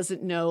like he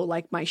doesn't know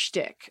like my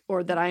shtick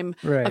or that I'm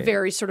a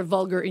very sort of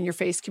vulgar in your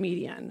face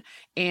comedian.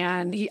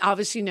 And he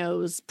obviously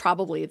knows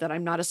probably that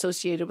I'm not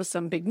associated with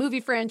some big movie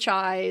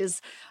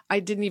franchise.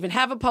 I didn't even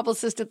have a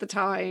publicist at the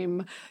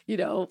time.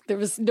 There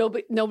was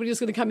nobody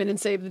was going to come in and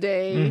save the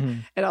day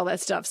and all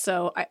that stuff.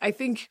 So I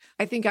think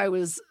I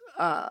was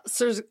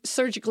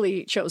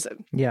surgically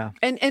chosen. Yeah.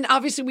 And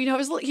obviously we know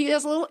he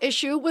has a little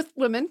issue with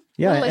women.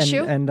 Yeah.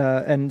 And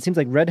it seems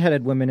like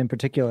redheaded women in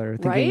particular.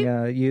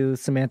 Thinking you,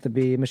 Samantha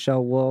Bee,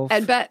 Michelle Wolf,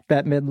 and Bette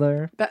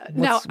Midler. By the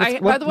way,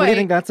 what do you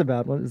think that's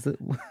about? What is it?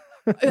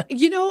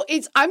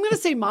 I'm going to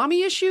say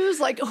mommy issues.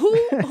 Like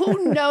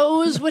who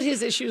knows what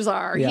his issues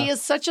are? Yeah. He is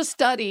such a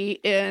study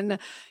in,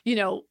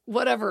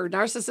 whatever,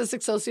 narcissistic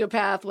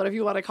sociopath, whatever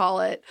you want to call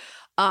it.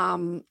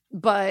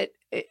 But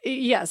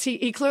yes,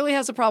 he clearly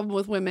has a problem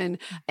with women.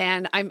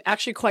 And I'm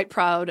actually quite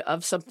proud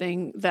of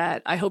something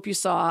that I hope you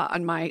saw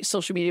on my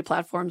social media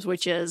platforms,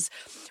 which is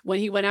when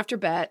he went after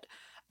Bette,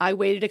 I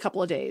waited a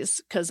couple of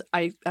days because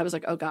I was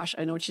like, oh gosh,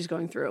 I know what she's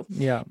going through.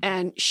 Yeah.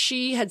 And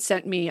she had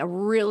sent me a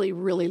really,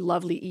 really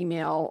lovely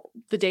email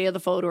the day of the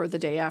photo or the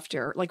day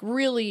after, like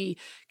really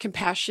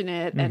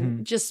compassionate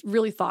and just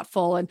really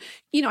thoughtful. And,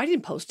 I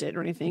didn't post it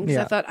or anything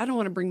because I thought, I don't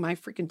want to bring my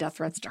freaking death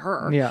threats to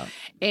her. Yeah.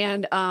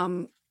 And,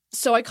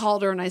 so I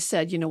called her and I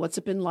said, what's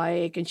it been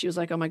like? And she was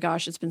like, oh my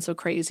gosh, it's been so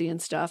crazy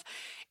and stuff.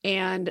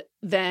 And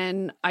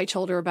then I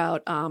told her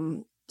about,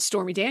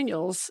 Stormy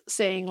Daniels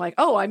saying like,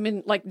 oh,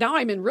 now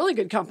I'm in really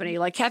good company,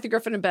 like Kathy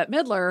Griffin and Bette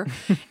Midler.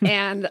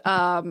 And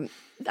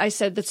I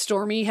said that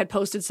Stormy had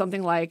posted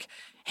something like,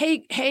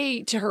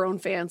 hey, to her own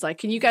fans, like,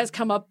 can you guys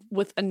come up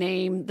with a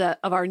name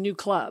of our new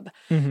club?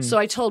 So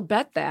I told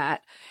Bette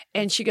that,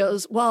 and she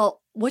goes, well,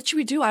 what should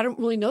we do? I don't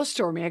really know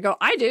Stormy. I go,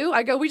 I do.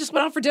 We just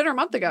went out for dinner a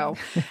month ago.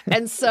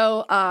 And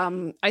so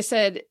I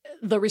said,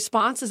 the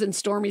responses in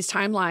Stormy's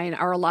timeline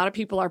are a lot of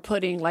people are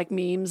putting like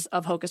memes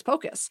of Hocus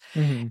Pocus.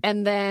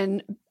 And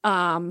then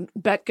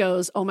Bette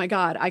goes, oh my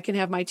God, I can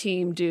have my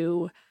team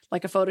do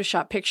like a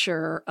Photoshop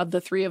picture of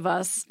the three of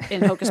us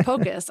in Hocus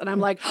Pocus. And I'm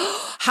like,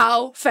 oh,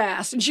 how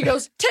fast? And she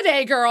goes,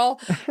 today, girl.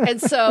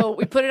 And so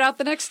we put it out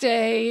the next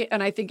day.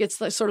 And I think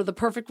it's like sort of the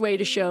perfect way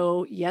to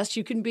show, yes,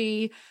 you can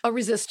be a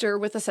resistor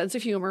with a sense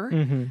of humor.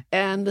 Mm-hmm.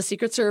 And the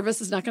Secret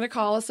Service is not going to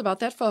call us about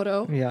that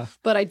photo. Yeah.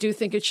 But I do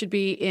think it should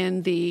be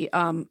in the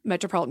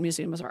Metropolitan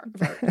Museum of Art.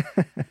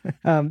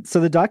 So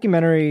the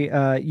documentary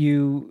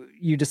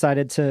you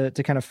decided to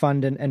kind of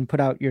fund and put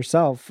out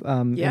yourself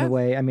in a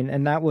way. I mean,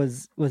 and that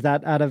was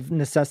that out of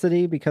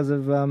necessity because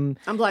of I'm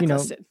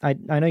blacklisted. I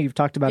know you've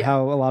talked about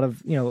how a lot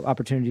of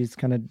opportunities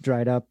kind of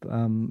dried up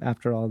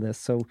after all this.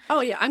 So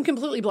I'm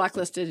completely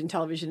blacklisted in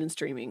television and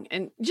streaming.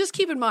 And just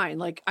keep in mind,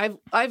 like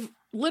I've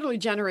literally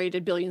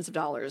generated billions of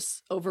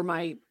dollars over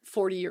my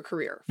 40-year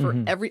career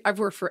for I've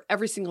worked for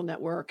every single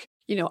network.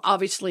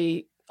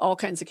 Obviously all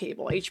kinds of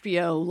cable,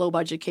 HBO, low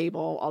budget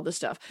cable, all this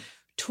stuff.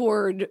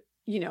 Toured.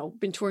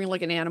 Been touring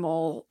like an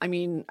animal. I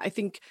mean, I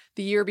think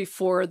the year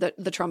before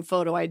the Trump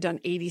photo, I had done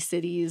 80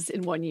 cities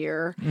in 1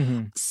 year.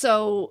 Mm-hmm.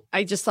 So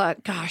I just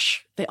thought,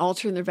 gosh, they all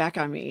turned their back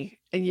on me.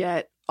 And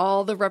yet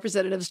all the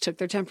representatives took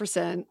their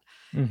 10%.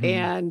 Mm-hmm.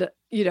 And,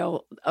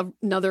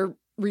 another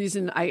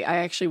reason I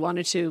actually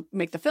wanted to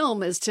make the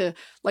film is to,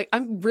 like,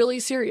 I'm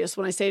really serious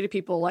when I say to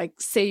people, like,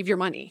 save your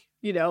money.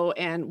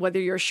 And whether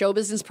you're a show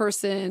business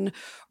person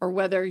or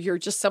whether you're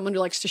just someone who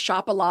likes to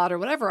shop a lot or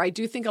whatever, I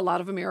do think a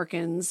lot of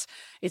Americans,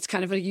 it's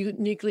kind of a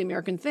uniquely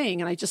American thing.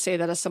 And I just say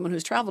that as someone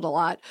who's traveled a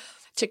lot,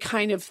 to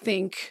kind of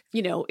think,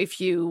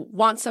 if you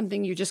want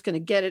something, you're just going to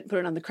get it, put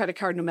it on the credit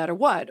card no matter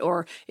what.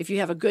 Or if you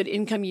have a good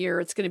income year,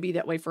 it's going to be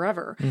that way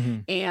forever. Mm-hmm.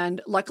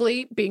 And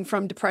luckily, being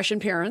from Depression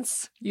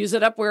parents, use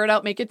it up, wear it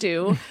out, make it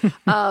do.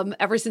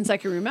 Ever since I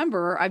can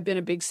remember, I've been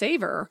a big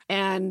saver.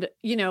 And,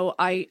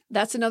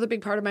 that's another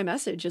big part of my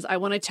message is I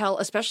want to tell,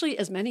 especially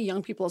as many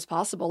young people as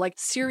possible, like,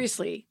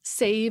 seriously,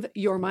 save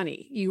your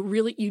money.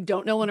 You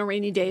don't know when a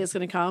rainy day is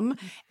going to come.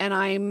 And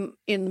I'm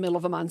in the middle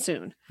of a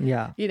monsoon.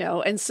 Yeah.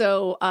 And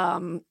so,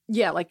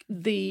 like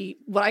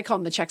what I call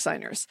them the check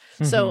signers.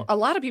 Mm-hmm. So a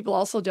lot of people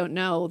also don't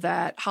know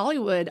that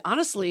Hollywood,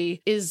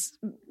 honestly, is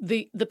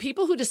the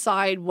people who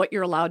decide what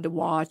you're allowed to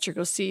watch or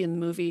go see in the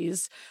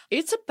movies.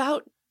 It's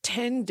about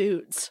 10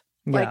 dudes.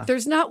 Yeah. Like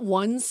there's not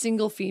one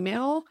single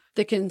female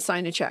that can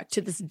sign a check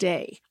to this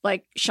day.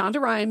 Like Shonda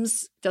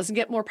Rhimes doesn't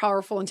get more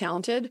powerful and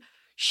talented.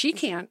 She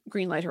can't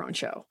greenlight her own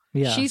show.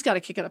 Yeah. She's got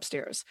to kick it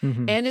upstairs.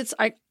 Mm-hmm. And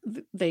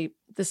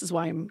this is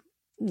why I'm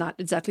not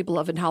exactly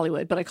beloved in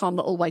Hollywood, but I call them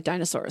the old white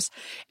dinosaurs.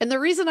 And the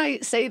reason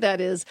I say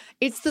that is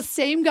it's the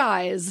same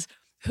guys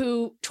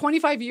who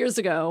 25 years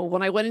ago,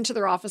 when I went into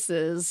their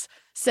offices,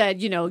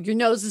 said, your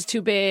nose is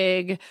too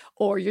big,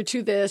 or you're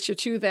too this, you're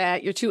too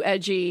that, you're too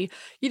edgy.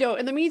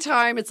 In the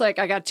meantime, it's like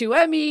I got 2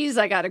 Emmys,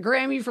 I got a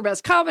Grammy for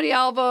Best Comedy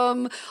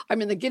Album.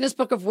 I'm in the Guinness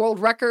Book of World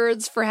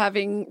Records for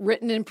having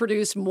written and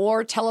produced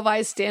more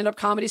televised stand-up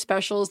comedy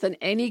specials than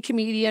any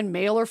comedian,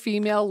 male or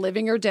female,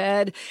 living or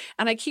dead.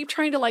 And I keep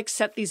trying to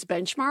set these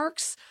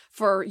benchmarks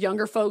for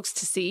younger folks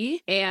to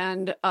see.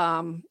 And,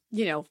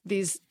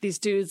 these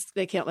dudes,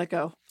 they can't let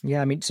go. Yeah,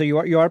 I mean, so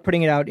you are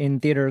putting it out in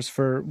theaters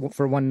for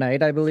one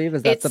night, I believe.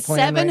 Is that it's the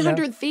plan? 700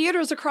 right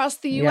theaters across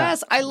the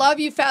U.S. Yeah. I love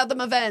you,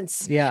 Fathom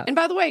Events. Yeah. And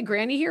by the way,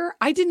 Granny here,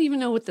 I didn't even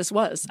know what this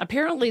was.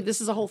 Apparently,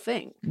 this is a whole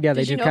thing. Yeah,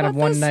 they do kind of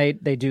one night.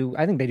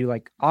 I think they do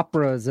like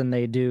operas and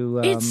they do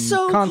it's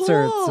so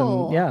concerts.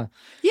 Cool. And yeah.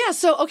 Yeah.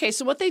 So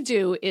what they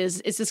do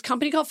is this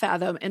company called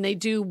Fathom, and they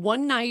do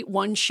one night,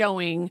 one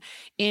showing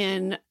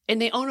and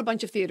they own a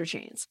bunch of theater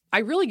chains. I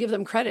really give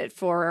them credit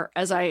for,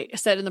 as I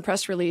said in the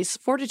press release,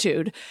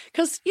 fortitude,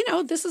 because,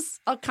 this is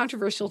a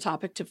controversial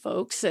topic to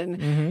folks. And,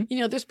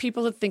 mm-hmm. There's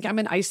people that think I'm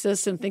an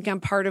ISIS and think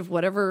I'm part of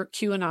whatever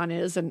QAnon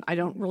is. And I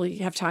don't really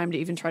have time to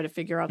even try to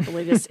figure out the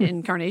latest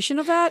incarnation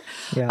of that.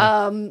 Yeah.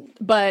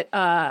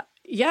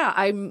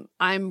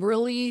 I'm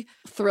really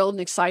thrilled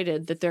and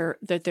excited that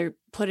they're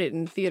put it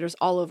in theaters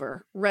all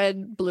over,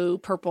 red, blue,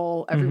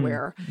 purple,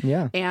 everywhere. Mm-hmm.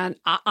 Yeah. And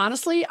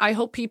honestly, I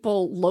hope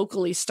people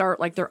locally start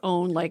their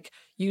own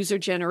user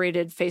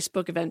generated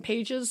Facebook event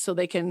pages so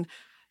they can,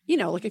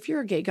 if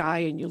you're a gay guy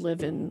and you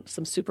live in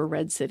some super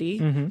red city,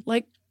 mm-hmm.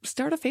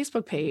 Start a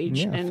Facebook page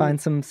and find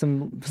some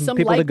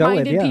people to go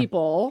with,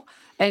 people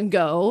and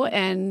go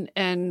and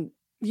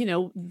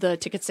the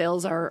ticket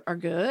sales are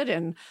good.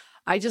 And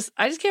I just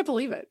can't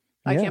believe it.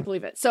 I can't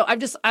believe it. So I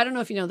don't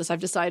know if you know this,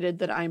 I've decided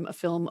that I'm a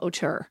film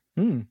auteur.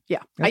 Yeah.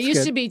 I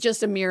used to be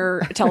just a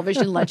mere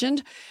television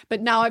legend,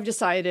 but now I've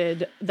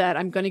decided that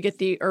I'm going to get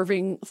the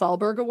Irving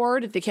Thalberg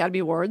Award at the Academy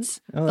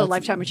Awards, the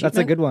Lifetime Achievement.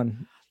 That's a good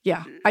one.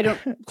 Yeah. I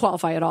don't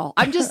qualify at all.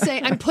 I'm just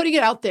saying, I'm putting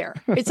it out there.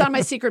 It's on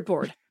my secret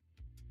board.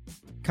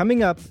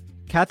 Coming up,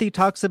 Kathy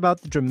talks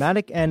about the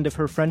dramatic end of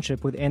her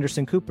friendship with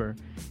Anderson Cooper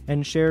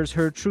and shares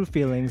her true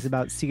feelings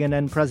about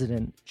CNN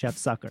President Jeff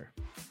Zucker.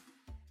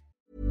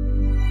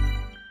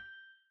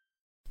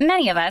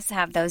 Many of us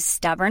have those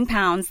stubborn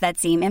pounds that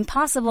seem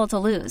impossible to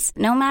lose,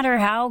 no matter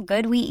how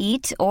good we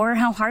eat or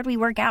how hard we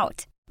work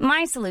out.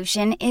 My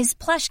solution is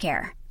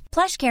PlushCare.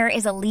 PlushCare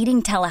is a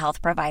leading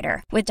telehealth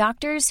provider with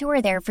doctors who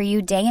are there for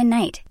you day and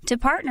night to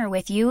partner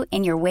with you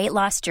in your weight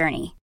loss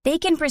journey. They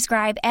can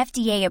prescribe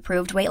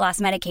FDA-approved weight loss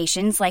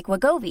medications like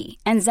Wegovy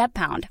and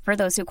Zepbound for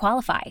those who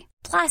qualify.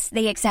 Plus,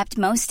 they accept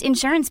most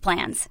insurance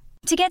plans.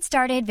 To get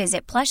started,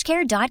 visit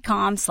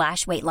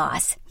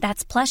plushcare.com/weightloss.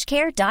 That's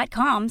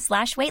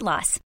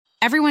plushcare.com/weightloss.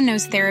 Everyone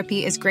knows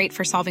therapy is great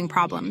for solving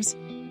problems,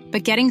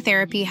 but getting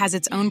therapy has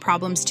its own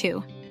problems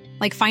too,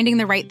 like finding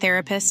the right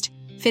therapist,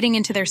 fitting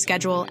into their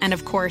schedule, and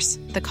of course,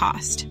 the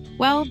cost.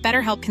 Well,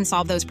 BetterHelp can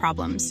solve those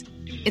problems.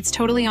 It's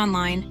totally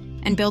online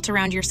and built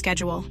around your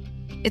schedule.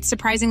 It's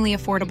surprisingly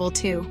affordable,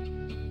 too.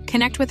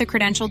 Connect with a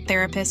credentialed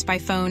therapist by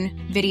phone,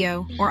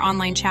 video, or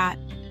online chat,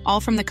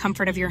 all from the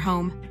comfort of your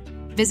home.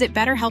 Visit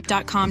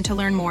BetterHelp.com to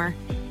learn more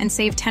and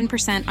save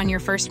 10% on your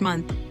first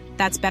month.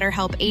 That's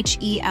BetterHelp,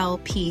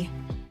 H-E-L-P.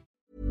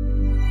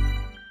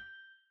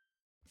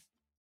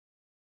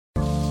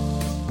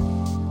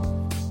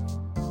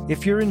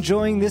 If you're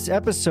enjoying this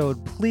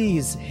episode,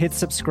 please hit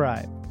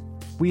subscribe.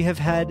 We have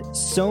had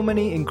so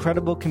many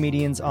incredible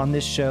comedians on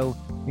this show,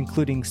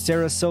 including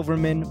Sarah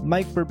Silverman,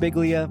 Mike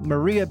Birbiglia,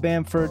 Maria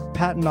Bamford,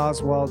 Patton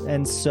Oswalt,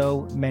 and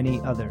so many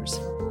others.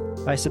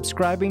 By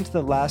subscribing to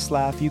The Last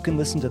Laugh, you can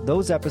listen to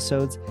those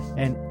episodes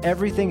and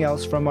everything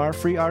else from our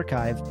free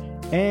archive,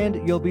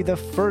 and you'll be the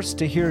first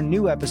to hear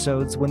new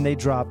episodes when they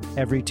drop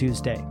every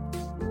Tuesday.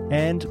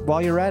 And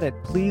while you're at it,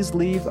 please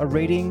leave a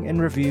rating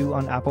and review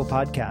on Apple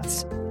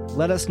Podcasts.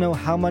 Let us know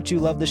how much you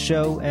love the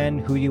show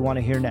and who you want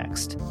to hear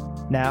next.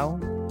 Now,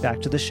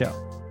 back to the show.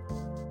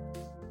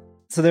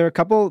 So there are a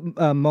couple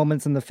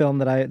moments in the film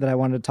that I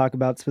wanted to talk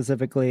about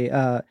specifically.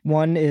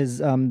 One is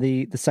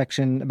the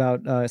section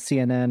about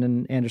CNN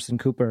and Anderson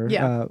Cooper.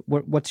 Yeah.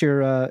 What's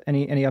your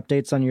any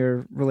updates on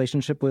your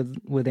relationship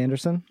with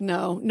Anderson?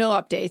 No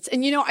updates.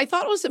 And I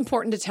thought it was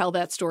important to tell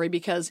that story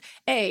because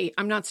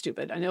I'm not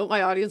stupid. I know what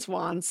my audience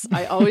wants.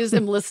 I always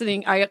am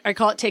listening. I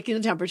call it taking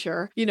the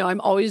temperature.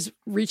 I'm always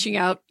reaching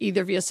out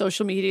either via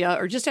social media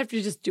or just after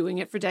just doing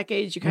it for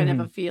decades. You kind of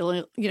have a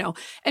feeling,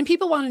 and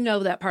people want to know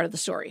that part of the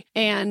story.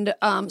 And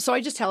so I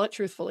just tell it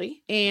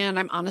truthfully and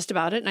I'm honest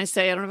about it. And I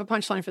say, I don't have a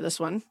punchline for this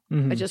one.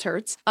 It just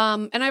hurts.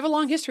 And I have a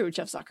long history with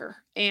Jeff Zucker.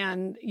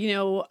 And,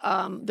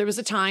 there was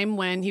a time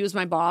when he was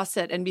my boss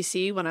at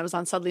NBC when I was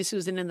on Suddenly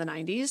Susan in the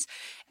 90s.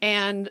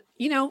 And,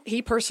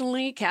 he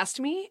personally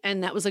cast me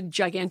and that was a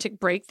gigantic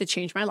break that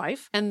changed my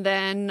life. And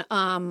then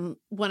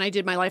when I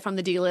did my Life on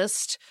the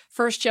D-List,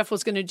 first Jeff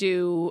was going to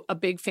do a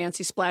big,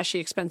 fancy, splashy,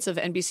 expensive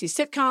NBC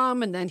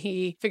sitcom. And then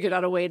he figured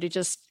out a way to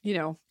just,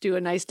 do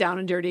a nice down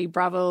and dirty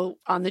Bravo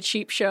on the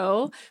cheap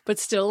show, but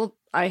still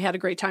I had a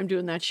great time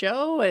doing that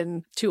show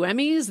and 2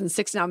 Emmys and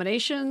 6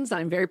 nominations.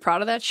 I'm very proud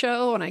of that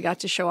show. And I got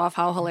to show off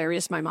how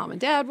hilarious my mom and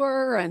dad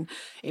were. And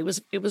it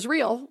was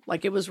real.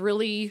 Like it was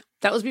really,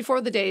 that was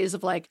before the days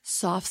of like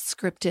soft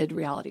scripted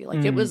reality.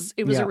 Like it was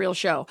a real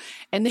show.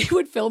 And they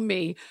would film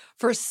me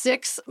for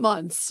 6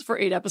 months for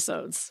 8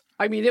 episodes.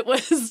 I mean, it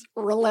was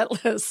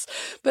relentless.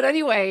 But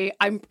anyway,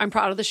 I'm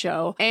proud of the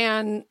show.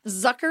 And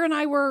Zucker and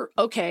I were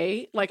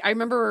okay. Like I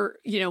remember,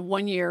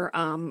 one year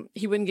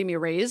he wouldn't give me a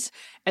raise.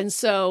 And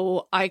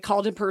so I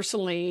called him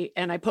personally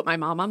and I put my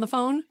mom on the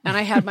phone and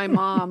I had my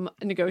mom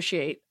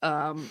negotiate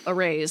a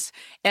raise.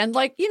 And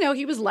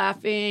he was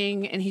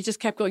laughing and he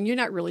just kept going, "You're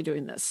not really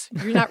doing this.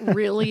 You're not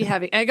really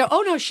having," and I go,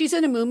 "Oh no, she's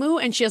in a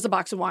muumuu and she has a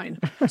box of wine.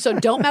 So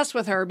don't mess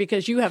with her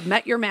because you have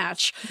met your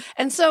match."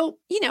 And so,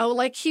 he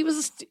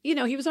was,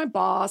 he was my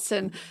boss.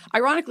 And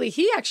ironically,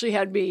 he actually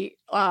had me,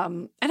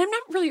 and I'm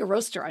not really a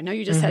roaster. I know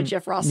you just had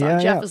Jeff Ross on.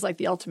 Jeff is like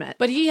the ultimate,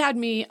 but he had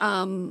me,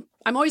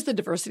 I'm always the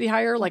diversity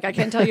hire. Like I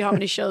can't tell you how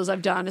many shows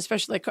I've done,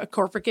 especially like a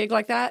corporate gig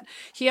like that.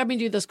 He had me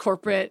do this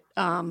corporate,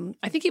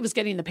 I think he was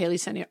getting the Paley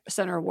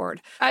Center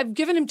Award. I've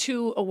given him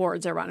 2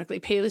 awards, ironically,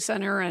 Paley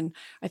Center, and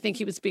I think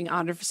he was being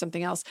honored for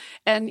something else.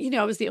 And,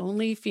 I was the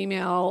only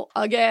female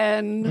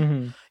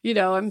again.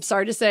 I'm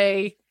sorry to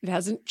say it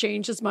hasn't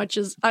changed as much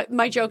as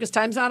my joke is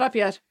time's not up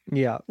yet.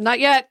 Yeah. Not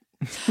yet.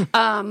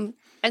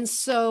 And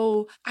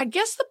so I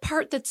guess the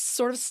part that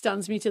sort of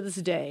stuns me to this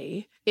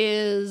day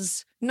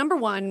is, number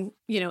one,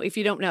 if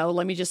you don't know,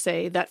 let me just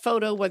say that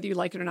photo, whether you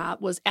like it or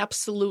not, was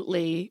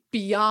absolutely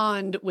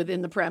beyond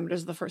within the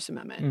parameters of the First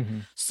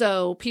Amendment.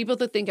 So people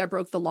that think I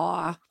broke the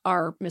law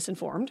are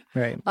misinformed.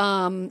 Right.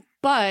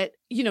 But,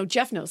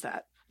 Jeff knows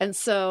that. And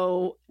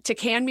so to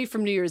can me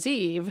from New Year's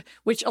Eve,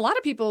 which a lot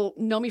of people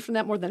know me from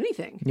that more than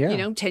anything,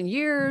 10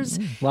 years.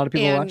 A lot of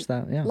people watch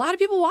that. Yeah. A lot of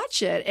people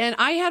watch it. And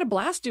I had a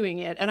blast doing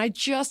it. And I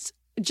just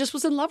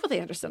was in love with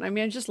Anderson. I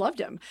mean, I just loved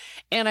him.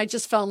 And I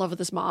just fell in love with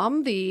his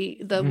mom, the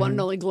one and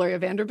only Gloria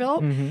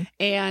Vanderbilt.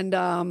 And,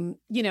 I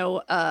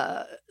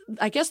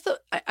guess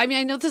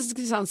I know this is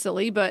going to sound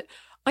silly, but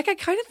I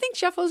kind of think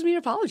Jeff owes me an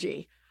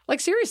apology.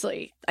 Like,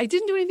 seriously, I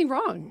didn't do anything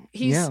wrong.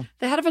 He's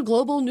the head of a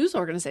global news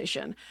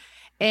organization.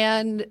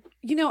 And,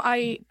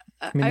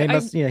 I mean,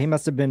 they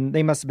must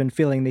have been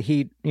feeling the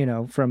heat,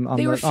 from on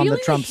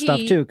the Trump stuff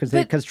too,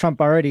 because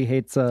Trump already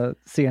hates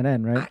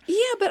CNN, right? Yeah,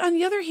 but on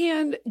the other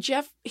hand,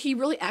 Jeff, he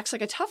really acts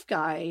like a tough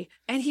guy,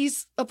 and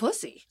he's a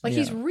pussy.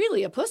 He's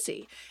really a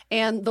pussy.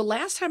 And the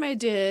last time I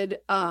did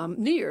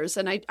New Year's,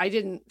 and I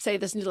didn't say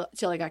this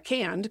until I got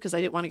canned because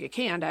I didn't want to get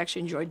canned. I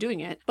actually enjoyed doing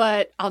it,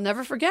 but I'll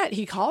never forget.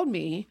 He called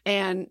me,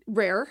 and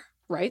rare.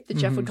 Right, that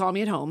Jeff would call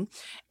me at home,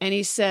 and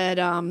he said,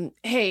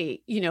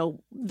 "Hey,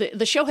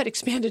 the show had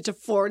expanded to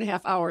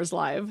 4.5 hours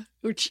live,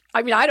 which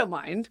I mean I don't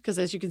mind because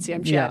as you can see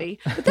I'm chatty,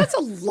 but that's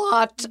a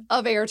lot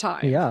of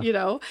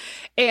airtime,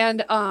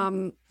 And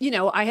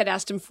I had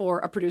asked him for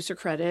a producer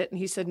credit, and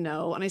he said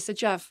no, and I said,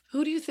 Jeff,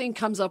 who do you think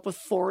comes up with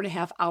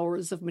 4.5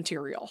 hours of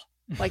material?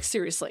 Like,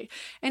 seriously.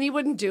 And he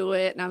wouldn't do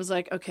it. And I was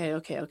like,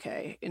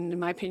 okay. And in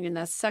my opinion,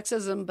 that's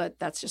sexism, but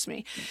that's just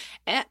me.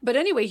 But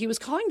anyway, he was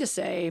calling to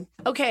say,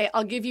 okay,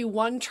 I'll give you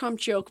one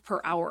Trump joke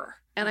per hour.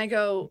 And I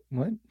go,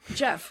 what?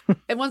 Jeff.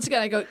 And once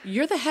again, I go,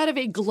 you're the head of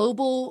a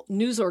global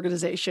news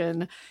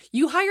organization.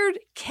 You hired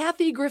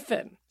Kathy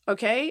Griffin,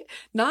 okay?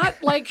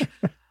 Not like...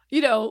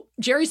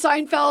 Jerry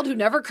Seinfeld, who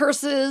never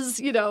curses,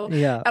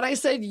 Yeah. And I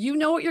said, you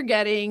know what you're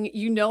getting.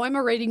 I'm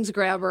a ratings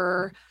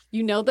grabber.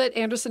 You know that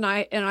Anderson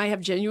and I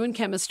have genuine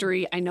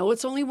chemistry. I know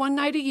it's only one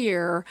night a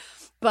year.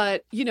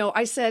 But,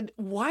 I said,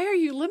 why are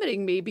you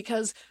limiting me?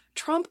 Because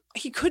Trump,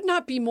 he could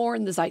not be more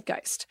in the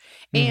zeitgeist.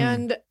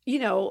 And,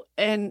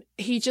 and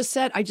he just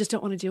said, I just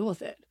don't want to deal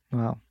with it.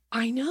 Wow.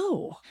 I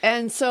know.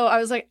 And so I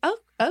was like, oh,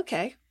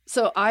 okay.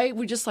 So I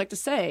would just like to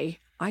say,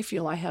 I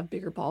feel I have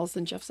bigger balls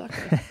than Jeff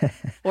Zucker,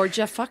 or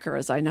Jeff Fucker,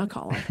 as I now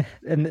call him.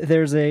 And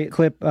there's a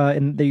clip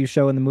that you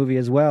show in the movie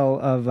as well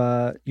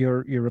of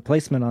your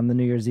replacement on the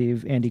New Year's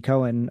Eve, Andy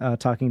Cohen,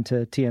 talking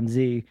to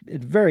TMZ.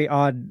 It's a very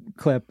odd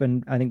clip,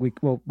 and I think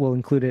we'll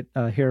include it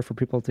here for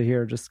people to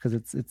hear, just because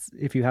it's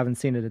if you haven't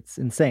seen it, it's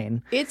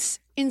insane. It's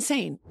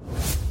insane.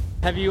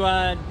 Have you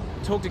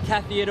talked to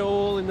Kathy at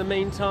all in the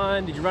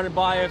meantime? Did you run it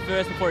by her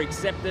first before you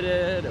accepted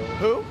it? Or...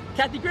 Who?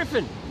 Kathy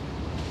Griffin.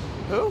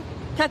 Who?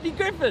 Kathy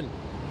Griffin.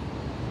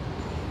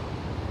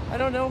 I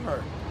don't know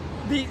her.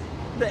 The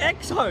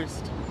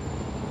ex-host.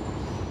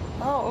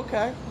 Oh,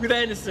 okay. With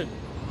Anderson.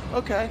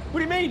 Okay. What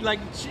do you mean?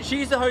 Like, she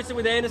used to host it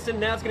with Anderson,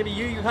 now it's going to be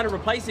you. You're kind of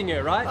replacing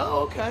her, right?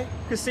 Oh, okay.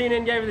 Because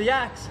CNN gave her the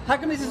axe. How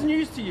come this is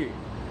news to you?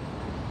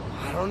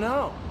 I don't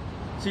know.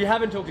 So you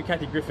haven't talked to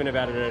Kathy Griffin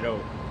about it at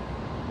all?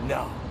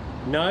 No.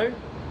 No?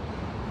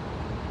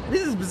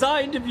 This is a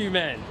bizarre interview,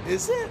 man.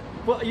 Is it?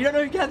 Well, you don't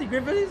know who Kathy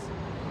Griffin is?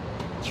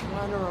 I'm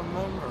trying to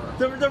remember.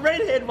 The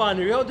redhead one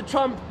who held the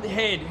Trump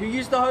head, who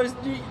used to host.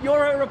 You're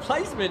her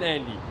replacement,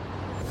 Andy.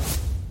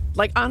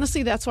 Like,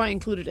 honestly, that's why I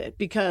included it,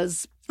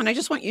 because, and I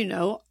just want you to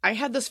know, I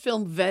had this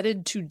film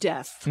vetted to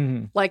death.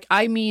 Mm-hmm. Like,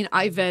 I mean,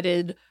 I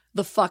vetted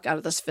the fuck out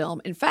of this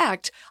film. In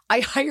fact,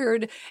 I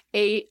hired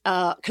a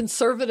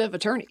conservative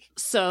attorney.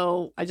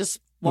 So I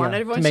just want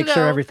everyone to make know,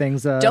 sure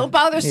everything's don't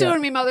bother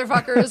suing me,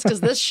 motherfuckers, because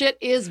this shit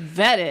is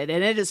vetted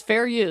and it is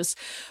fair use.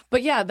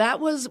 But yeah, that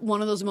was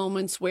one of those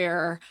moments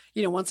where,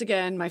 once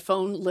again, my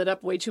phone lit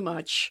up way too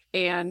much.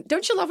 And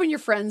don't you love when your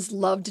friends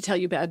love to tell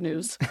you bad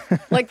news?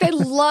 Like, they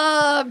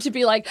love to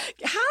be like,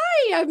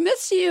 hi, I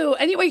miss you.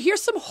 Anyway,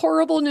 here's some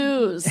horrible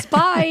news.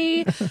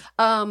 Bye.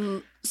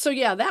 So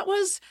yeah, that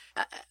was,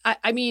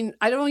 I mean,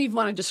 I don't even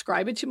want to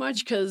describe it too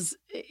much because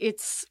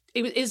it's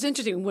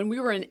interesting. When we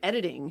were in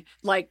editing,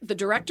 like, the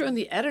director and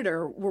the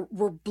editor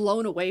were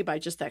blown away by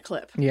just that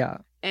clip. Yeah.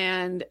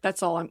 And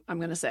that's all I'm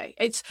going to say.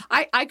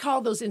 I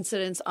call those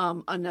incidents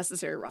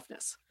unnecessary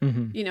roughness.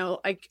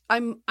 Mm-hmm.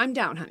 I'm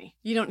down, honey.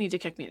 You don't need to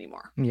kick me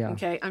anymore. Yeah.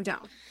 Okay, I'm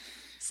down.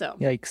 So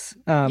yikes.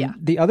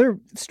 The other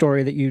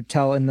story that you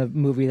tell in the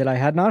movie that I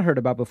had not heard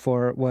about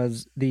before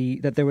was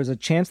that there was a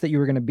chance that you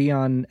were going to be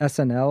on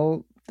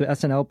SNL, the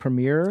SNL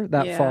premiere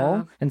that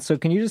fall. And so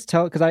can you just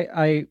tell, because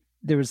I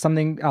there was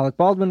something, Alec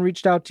Baldwin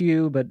reached out to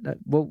you, but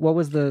what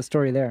was the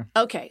story there?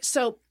 Okay.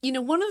 So,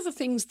 one of the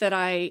things that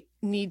I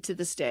need to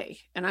this day,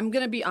 and I'm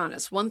going to be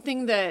honest, one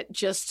thing that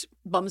just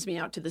bums me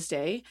out to this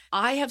day,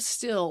 I have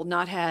still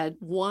not had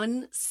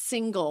one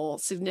single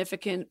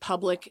significant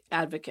public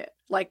advocate.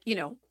 Like,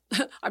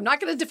 I'm not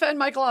going to defend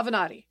Michael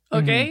Avenatti.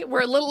 Okay. Mm-hmm.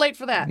 We're a little late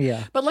for that.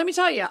 Yeah. But let me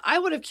tell you, I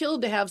would have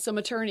killed to have some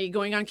attorney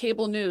going on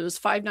cable news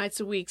 5 nights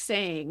a week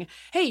saying,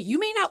 hey, you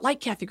may not like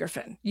Kathy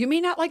Griffin. You may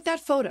not like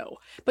that photo,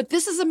 but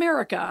this is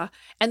America.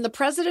 And the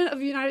president of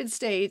the United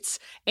States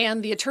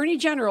and the attorney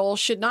general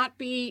should not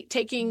be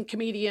taking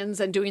comedians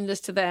and doing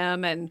this to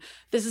them. And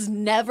this has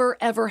never,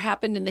 ever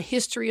happened in the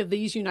history of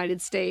these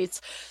United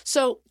States.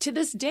 So to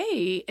this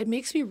day, it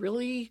makes me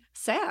really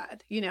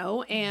sad,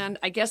 and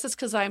I guess it's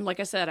because I'm, like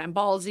I said, I'm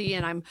ballsy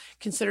and I'm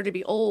considered to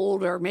be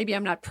old, or maybe maybe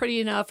I'm not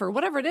pretty enough or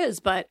whatever it is.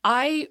 But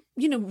I,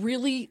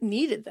 really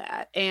needed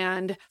that.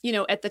 And,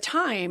 at the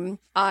time,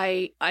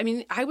 I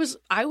was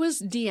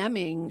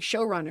DMing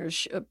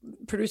showrunners,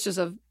 producers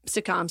of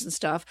sitcoms and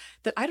stuff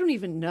that I don't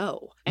even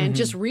know, and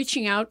just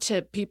reaching out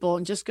to people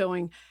and just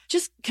going,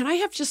 can I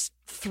have just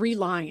 3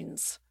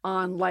 lines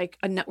on like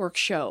a network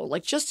show,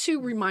 like just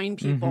to remind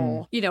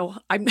people,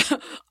 I'm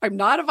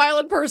not a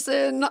violent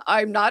person.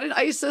 I'm not an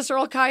ISIS or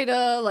Al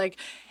Qaeda.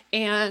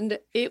 And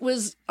it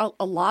was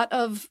a lot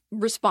of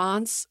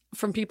response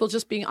from people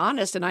just being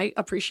honest. And I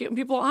appreciate when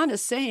people are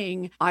honest,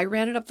 saying, I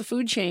ran it up the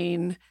food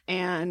chain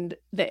and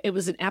that it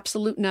was an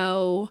absolute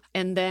no.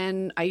 And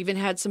then I even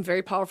had some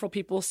very powerful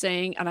people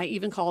saying, and I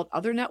even called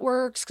other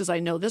networks because I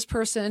know this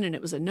person and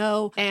it was a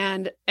no.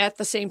 And at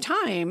the same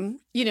time,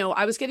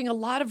 I was getting a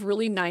lot of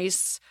really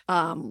nice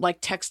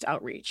text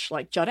outreach.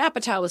 Like Judd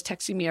Apatow was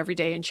texting me every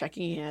day and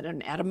checking in,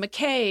 and Adam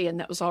McKay, and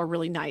that was all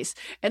really nice.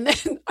 And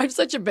then I'm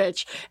such a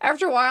bitch.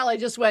 After a while, I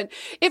just went,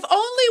 if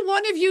only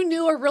one of you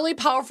knew a really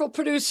powerful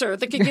producer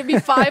that could give me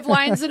 5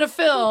 lines in a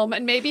film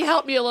and maybe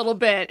help me a little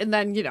bit. And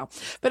then,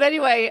 but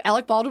anyway,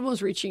 Alec Baldwin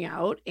was reaching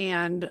out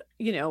and,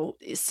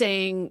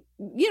 saying,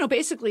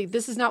 basically,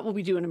 this is not what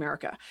we do in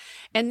America.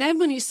 And then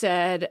when he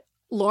said,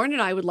 Lauren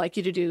and I would like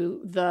you to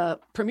do the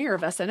premiere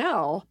of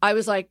SNL, I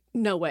was like,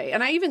 no way.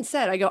 And I even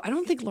said, I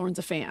don't think Lauren's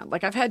a fan.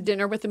 Like, I've had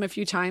dinner with him a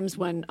few times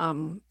when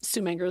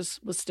Sue Mengers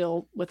was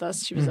still with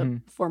us. She was a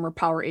former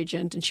power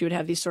agent, and she would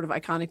have these sort of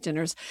iconic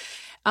dinners.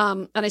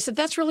 And I said,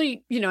 that's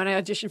really, and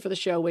I auditioned for the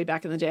show way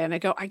back in the day. And I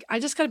go,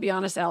 I just got to be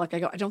honest, Alec. I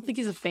go, I don't think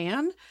he's a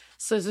fan.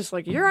 So is this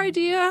like your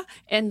idea?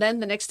 And then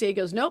the next day he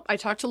goes, nope, I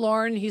talked to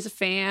Lauren. He's a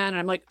fan. And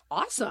I'm like,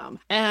 awesome.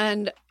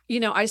 And,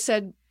 I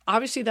said,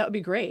 obviously, that would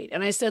be great.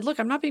 And I said, look,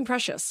 I'm not being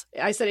precious.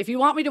 I said, if you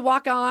want me to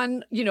walk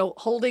on,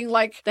 holding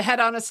like the head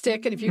on a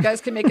stick, and if you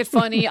guys can make it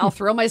funny, I'll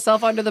throw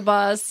myself under the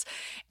bus.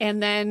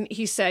 And then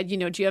he said,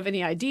 do you have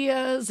any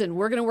ideas? And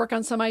we're going to work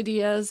on some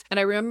ideas. And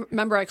I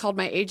remember I called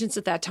my agents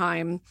at that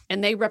time,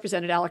 and they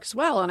represented Alec as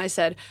well. And I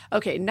said,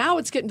 okay, now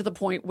it's getting to the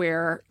point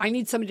where I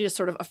need somebody to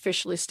sort of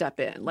officially step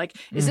in. Like,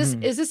 is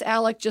this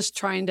Alec just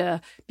trying to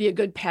be a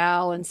good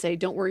pal and say,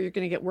 don't worry, you're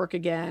going to get work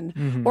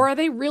again? Or are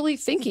they really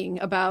thinking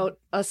about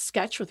a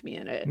sketch with me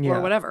in it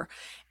or whatever?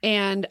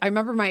 And I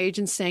remember my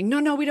agent saying,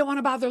 no, we don't want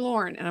to bother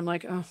Lauren. And I'm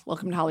like, oh,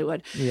 welcome to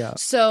Hollywood. Yeah.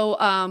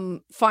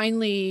 So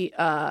finally,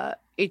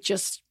 it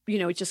just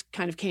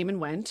kind of came and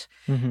went.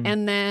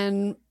 And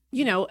then,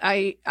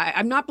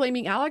 I'm not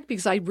blaming Alec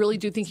because I really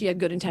do think he had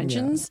good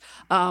intentions.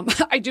 Yeah.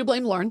 I do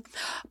blame Lauren,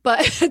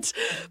 but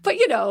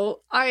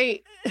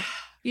I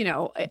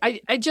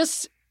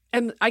guess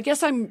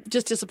I'm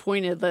just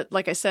disappointed that,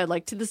 like I said,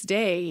 like to this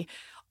day,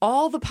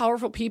 all the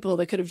powerful people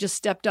that could have just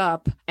stepped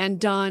up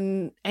and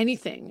done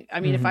anything. I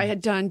mean, if I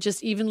had done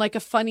just even like a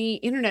funny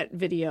internet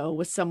video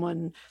with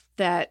someone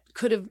that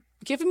could have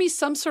given me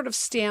some sort of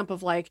stamp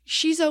of like,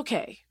 she's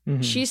okay.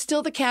 She's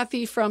still the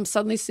Kathy from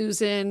Suddenly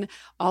Susan,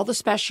 all the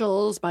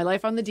specials, My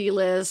Life on the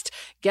D-List,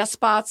 guest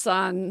spots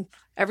on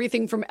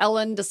everything from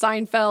Ellen to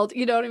Seinfeld.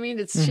 You know what I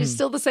mean? She's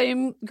still the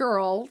same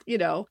girl,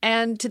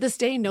 and to this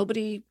day,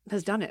 nobody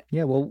has done it.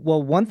 Yeah.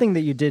 Well, one thing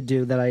that you did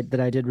do that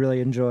I did really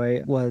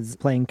enjoy was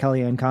playing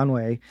Kellyanne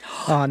Conway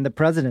on The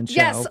President Show.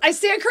 Yes, I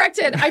stand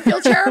corrected. I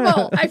feel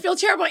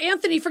terrible.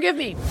 Anthony, forgive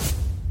me.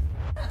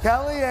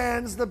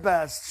 Kellyanne's the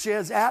best. She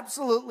has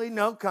absolutely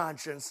no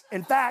conscience.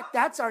 In fact,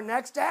 that's our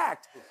next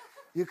act.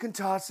 You can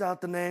toss out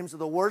the names of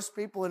the worst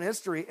people in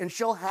history, and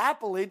she'll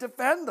happily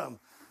defend them.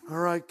 All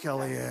right,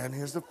 Kellyanne,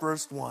 here's the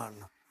first one.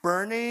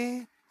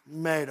 Bernie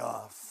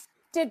Madoff.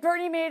 Did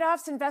Bernie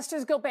Madoff's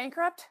investors go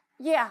bankrupt?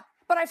 Yeah.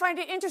 But I find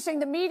it interesting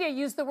the media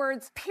use the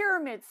words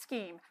pyramid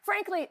scheme.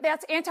 Frankly,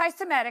 that's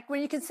anti-Semitic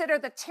when you consider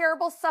the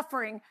terrible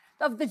suffering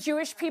of the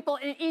Jewish people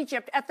in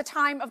Egypt at the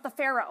time of the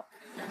Pharaoh.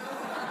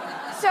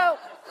 So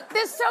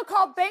this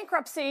so-called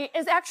bankruptcy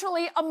is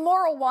actually a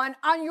moral one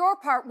on your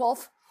part,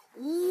 Wolf.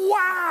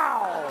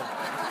 Wow!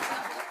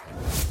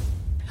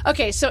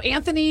 Okay, so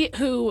Anthony,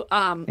 who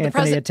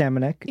Anthony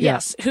Atamanuik,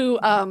 yes, who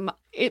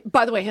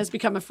by the way has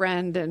become a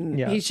friend,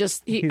 and I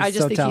just think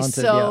he's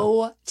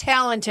so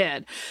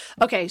talented.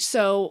 Okay,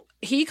 so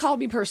he called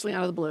me personally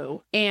out of the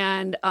blue,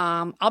 and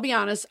I'll be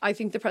honest, I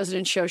think the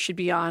President Show should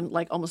be on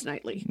like almost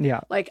nightly.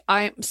 Yeah, like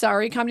I'm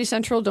sorry, Comedy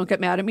Central, don't get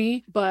mad at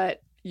me,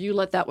 but you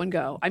let that one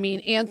go. I mean,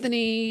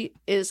 Anthony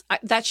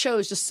that show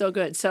is just so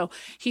good. So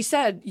he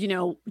said,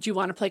 do you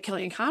want to play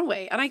Kellyanne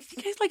Conway? And I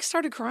think I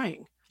started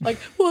crying. Like,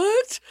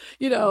 what?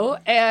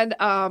 And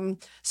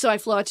so I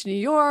flew out to New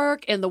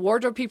York, and the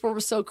wardrobe people were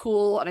so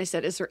cool. And I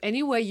said, is there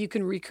any way you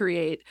can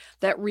recreate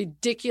that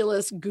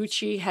ridiculous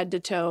Gucci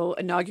head-to-toe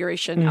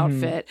inauguration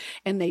outfit?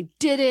 And they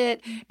did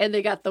it, and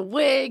they got the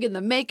wig and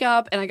the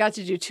makeup, and I got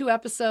to do 2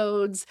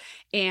 episodes.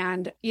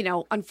 And,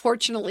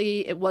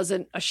 unfortunately, it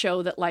wasn't a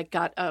show that,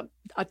 got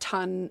a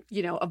ton,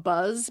 a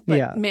buzz.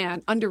 But,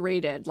 man,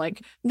 underrated.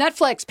 Like,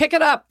 Netflix, pick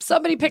it up.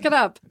 Somebody pick it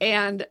up.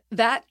 And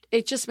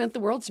it just meant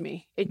the world to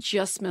me. It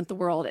just meant the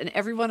world. And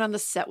everyone on the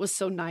set was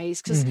so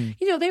nice because,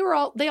 they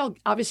all,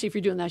 obviously, if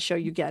you're doing that show,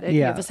 you get it.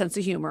 You have a sense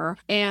of humor.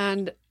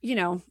 And,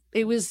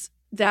 it was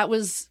that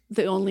was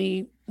the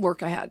only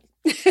work I had.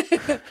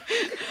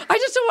 I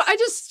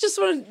just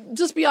want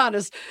to be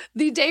honest.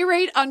 The day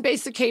rate on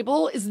basic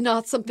cable is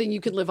not something you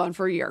can live on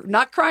for a year.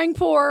 Not crying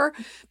poor,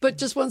 but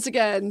just once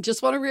again,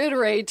 just want to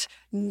reiterate,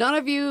 none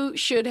of you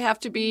should have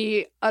to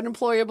be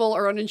unemployable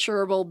or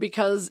uninsurable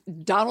because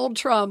Donald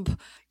Trump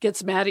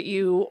gets mad at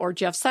you, or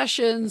Jeff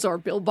Sessions, or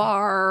Bill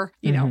Barr,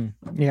 you know.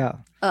 Yeah.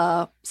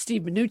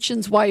 Steve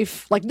Mnuchin's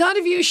wife. Like, none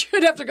of you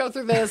should have to go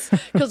through this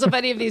because of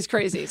any of these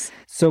crazies.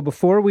 So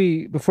before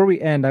we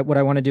end, what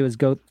I want to do is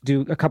go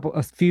do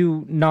a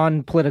few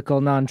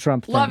non-political,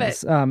 non-Trump things. Love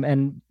it.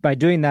 And by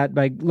doing that,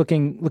 by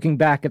looking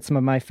back at some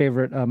of my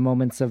favorite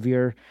moments of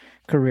your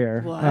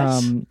career.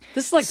 What?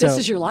 This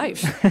is your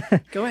life.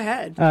 Go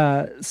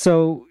ahead.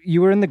 So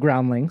you were in the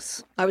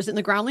Groundlings. I was in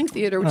the Groundling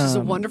Theater, which is a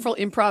wonderful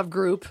improv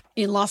group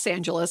in Los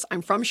Angeles.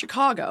 I'm from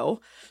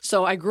Chicago,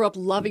 so I grew up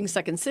loving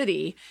Second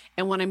City.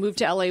 And when I moved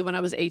to LA when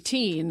I was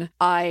 18,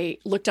 I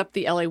looked up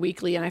the LA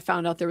Weekly and I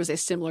found out there was a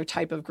similar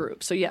type of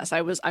group. So yes,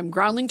 I'm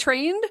Groundling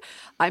trained.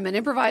 I'm an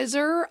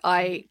improviser.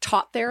 I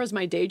taught there as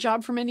my day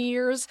job for many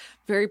years.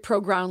 Very pro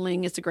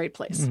Groundling. It's a great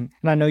place. Mm-hmm.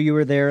 And I know you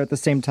were there at the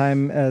same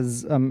time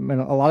as a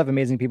lot of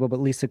amazing people,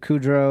 but Lisa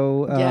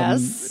Kudrow,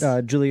 yes.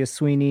 Julia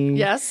Sweeney.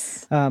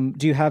 Yes.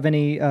 Do you have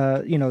any,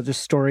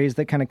 just stories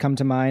that kind of come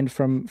to mind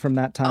from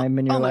that time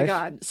in your life? Oh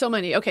my God, so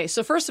many. Okay,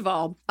 so first of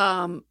all,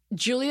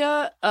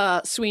 Julia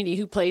Sweeney,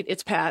 who played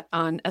It's Pat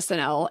on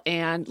SNL,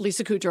 and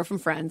Lisa Kudrow from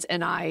Friends,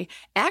 and I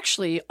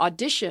actually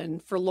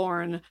auditioned for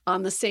Lorne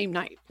on the same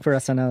night. For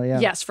SNL, yeah.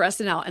 Yes, for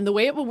SNL. And the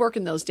way it would work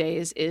in those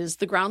days is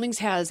the Groundlings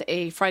has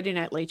a Friday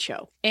Night Late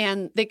Show.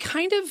 And they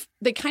kind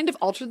of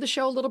altered the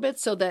show a little bit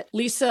so that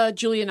Lisa,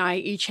 Julia, and I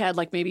each had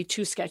like maybe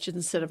 2 sketches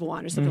instead of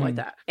 1 or something like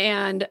that.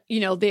 And,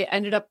 they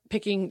ended up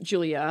picking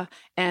Julia,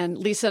 and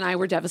Lisa and I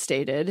were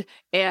devastated.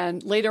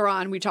 And later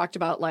on, we talked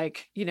about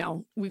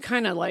we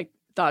kind of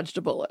dodged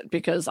a bullet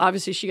because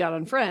obviously she got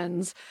on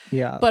Friends.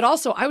 Yeah. But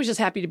also I was just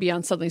happy to be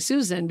on Suddenly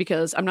Susan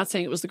because I'm not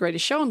saying it was the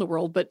greatest show in the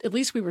world, but at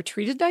least we were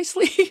treated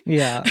nicely.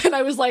 Yeah. And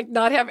I was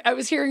I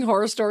was hearing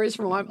horror stories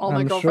from all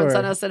my girlfriends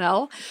on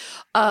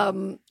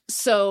SNL.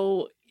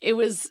 So it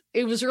was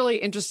really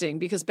interesting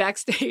because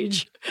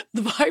backstage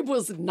the vibe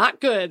was not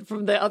good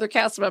from the other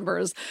cast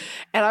members.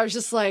 And I was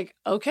just like,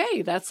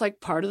 okay, that's like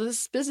part of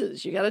this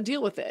business. You got to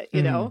deal with it,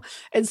 you know?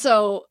 And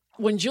so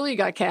when Julia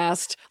got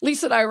cast,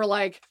 Lisa and I were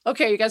like,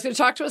 okay, you guys going to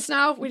talk to us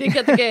now? We didn't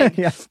get the gig.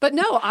 Yeah. But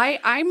no,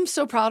 I'm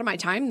so proud of my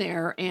time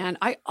there. And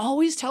I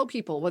always tell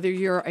people, whether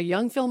you're a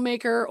young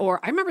filmmaker or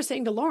I remember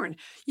saying to Lauren,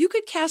 you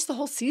could cast the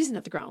whole season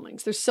at the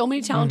Groundlings. There's so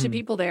many talented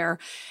people there.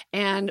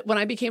 And when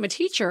I became a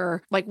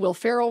teacher, like Will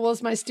Ferrell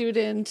was my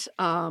student,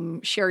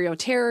 Sherry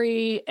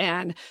O'Terry,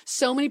 and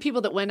so many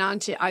people that went on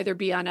to either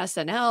be on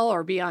SNL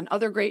or be on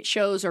other great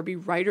shows or be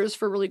writers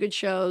for really good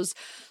shows.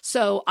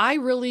 So I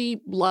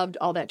really loved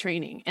all that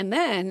training. And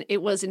then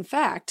it was, in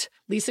fact,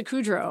 Lisa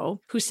Kudrow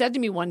who said to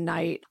me one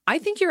night, I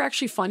think you're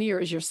actually funnier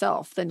as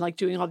yourself than like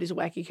doing all these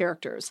wacky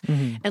characters.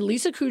 And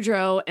Lisa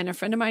Kudrow and a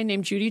friend of mine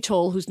named Judy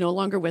Toll, who's no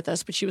longer with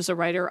us, but she was a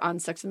writer on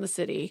Sex and the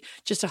City,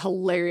 just a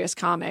hilarious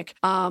comic.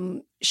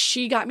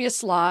 She got me a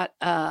slot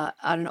on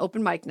an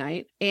open mic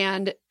night,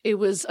 and it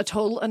was a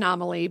total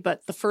anomaly.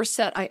 But the first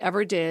set I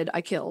ever did,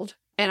 I killed.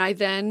 And I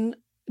then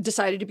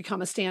decided to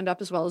become a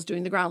stand-up as well as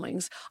doing the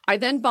Groundlings. I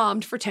then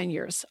bombed for 10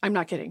 years. I'm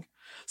not kidding.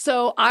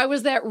 So I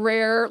was that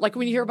rare, like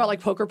when you hear about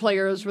like poker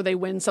players where they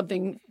win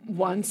something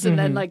once and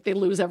then like they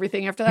lose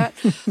everything after that.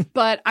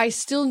 But I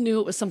still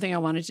knew it was something I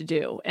wanted to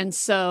do. And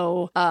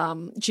so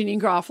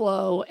Jeanine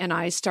Garofalo and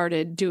I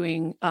started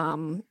doing,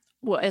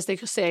 as they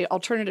say,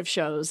 alternative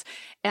shows.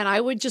 And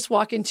I would just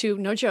walk into,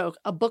 no joke,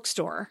 a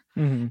bookstore.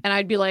 And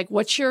I'd be like,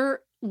 what's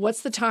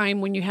the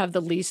time when you have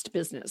the least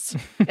business?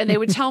 And they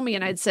would tell me,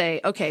 and I'd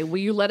say, okay, will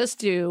you let us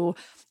do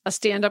a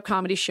stand-up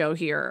comedy show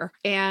here?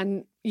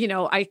 And,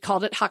 I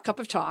called it Hot Cup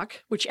of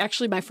Talk, which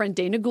actually my friend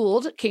Dana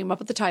Gould came up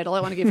with the title.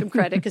 I want to give him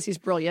credit because he's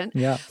brilliant.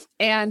 Yeah.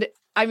 And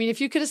I mean, if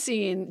you could have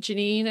seen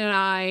Jeanine and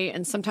I,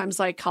 and sometimes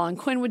like Colin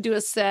Quinn would do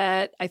a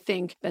set. I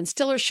think Ben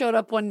Stiller showed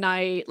up one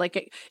night. Like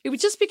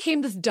it just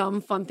became this dumb,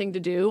 fun thing to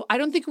do. I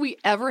don't think we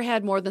ever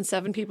had more than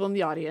 7 people in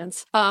the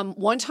audience.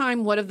 One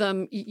time, one of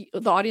them,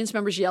 the audience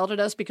members yelled at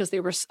us because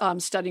they were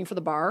studying for the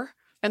bar.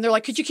 And they're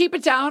like, could you keep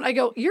it down? I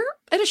go, you're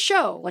at a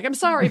show. Like, I'm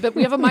sorry, but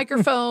we have a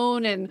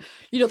microphone and,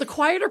 the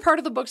quieter part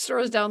of the bookstore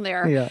is down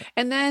there. Yeah.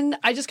 And then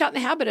I just got in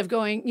the habit of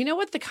going, you know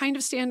what? The kind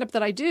of stand-up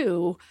that I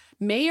do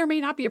may or may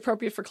not be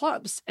appropriate for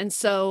clubs. And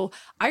so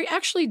I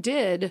actually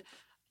did,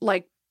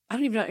 I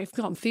don't even know if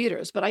you call them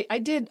theaters, but I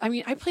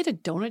played a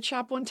donut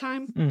shop one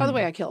time. By the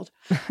way, I killed.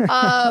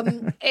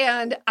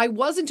 And I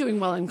wasn't doing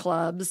well in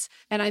clubs.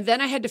 And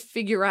I had to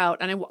figure out,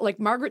 and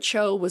Margaret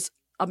Cho is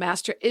a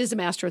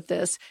master at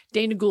this.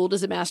 Dana Gould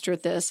is a master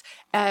at this,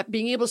 at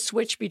being able to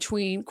switch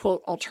between,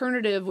 quote,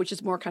 alternative, which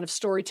is more kind of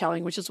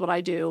storytelling, which is what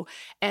I do,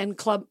 and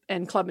club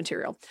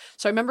material.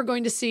 So I remember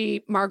going to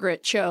see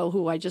Margaret Cho,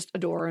 who I just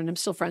adore and I'm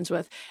still friends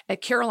with,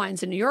 at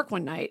Caroline's in New York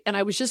one night. And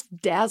I was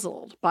just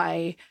dazzled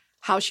by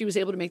how she was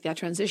able to make that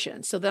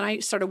transition. So then I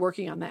started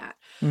working on that.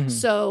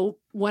 So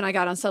when I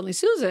got on Suddenly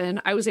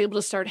Susan, I was able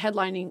to start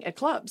headlining at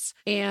clubs,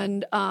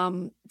 and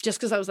just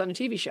because I was on a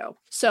TV show.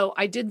 So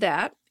I did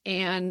that.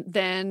 And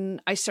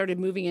then I started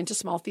moving into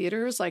small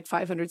theaters, like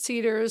 500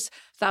 seaters,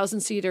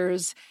 1,000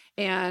 seaters.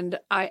 And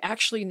I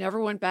actually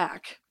never went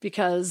back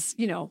because,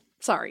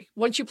 sorry,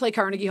 once you play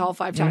Carnegie Hall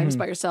 5 times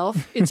by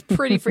yourself, it's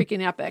pretty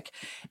freaking epic.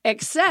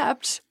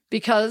 Except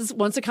because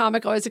once a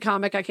comic, always a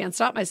comic, I can't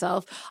stop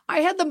myself. I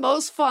had the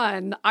most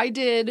fun. I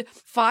did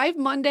 5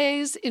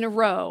 Mondays in a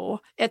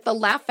row at the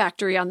Laugh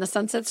Factory on the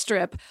Sunset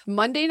Strip,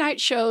 Monday night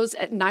shows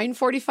at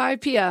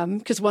 9:45 p.m.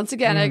 Because once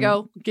again, I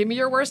go, give me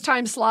your worst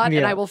time slot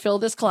and I will fill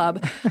this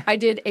club. I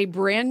did a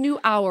brand new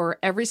hour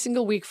every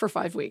single week for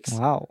 5 weeks.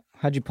 Wow.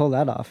 How'd you pull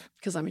that off?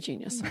 Because I'm a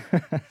genius.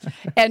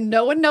 And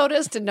no one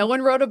noticed and no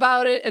one wrote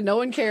about it and no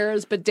one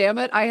cares. But damn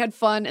it, I had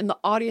fun. And the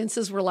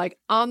audiences were like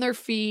on their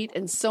feet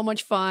and so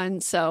much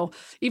fun. So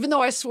even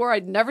though I swore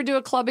I'd never do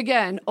a club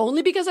again,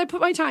 only because I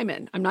put my time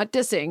in. I'm not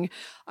dissing.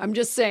 I'm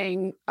just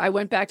saying I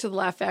went back to the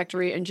Laugh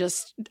Factory and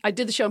I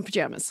did the show in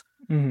pajamas.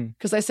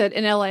 Because I said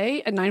in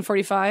LA at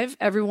 9:45,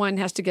 everyone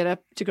has to get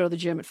up to go to the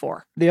gym at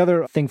 4. The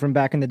other thing from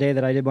back in the day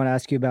that I did want to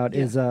ask you about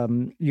is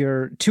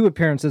your 2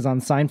 appearances on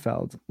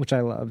Seinfeld, which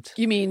I loved.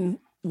 You mean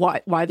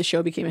why the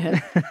show became a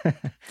hit?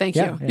 Thank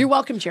you. You're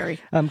welcome, Jerry.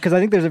 Because I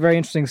think there's a very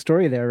interesting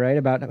story there, right?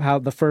 About how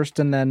the first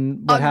and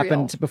then what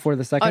happened before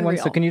the second one.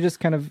 So can you just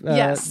kind of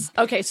yes.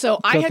 Okay.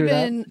 So I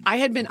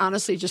had been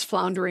honestly just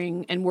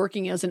floundering and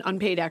working as an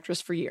unpaid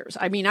actress for years.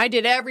 I mean, I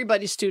did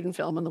everybody's student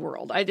film in the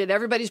world. I did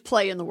everybody's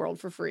play in the world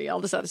for free,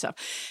 all this other stuff.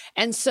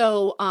 And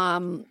so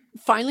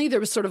finally there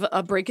was sort of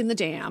a break in the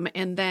dam.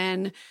 And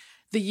then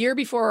the year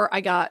before I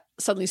got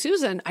Suddenly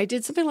Susan, I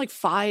did something like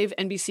 5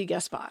 NBC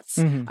guest spots.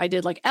 I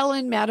did like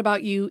Ellen, Mad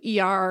About You,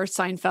 ER,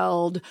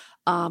 Seinfeld,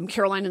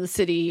 Caroline in the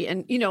City.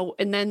 And,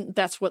 and then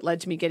that's what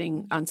led to me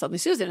getting on Suddenly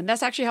Susan. And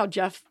that's actually how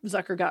Jeff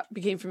Zucker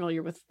became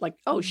familiar with like,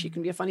 oh, she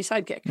can be a funny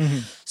sidekick.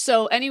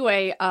 So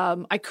anyway,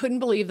 I couldn't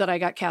believe that I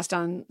got cast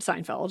on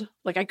Seinfeld.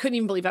 Like I couldn't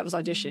even believe I was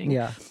auditioning.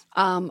 Yeah.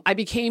 I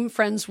became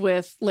friends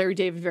with Larry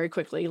David very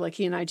quickly. Like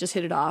he and I just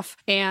hit it off.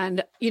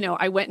 And,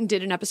 I went and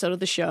did an episode of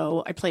the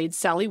show. I played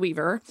Sally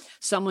Weaver,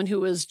 someone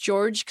who was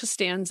George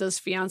Costanza's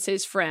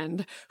fiance's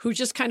friend who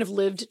just kind of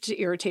lived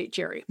to irritate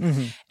Jerry.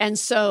 And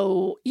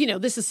so,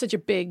 this is such a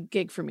big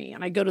gig for me.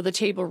 And I go to the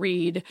table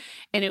read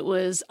and it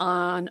was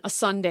on a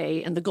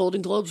Sunday and the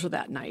Golden Globes were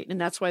that night. And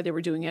that's why they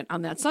were doing it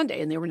on that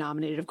Sunday. And they were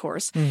nominated, of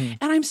course. And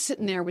I'm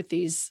sitting there with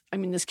this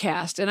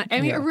cast. And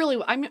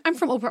I'm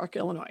from Oak Park,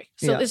 Illinois.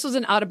 So this was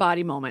an out of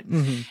body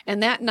moment.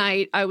 And that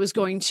night I was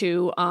going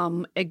to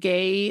a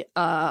gay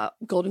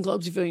Golden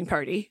Globes viewing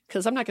party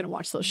because I'm not going to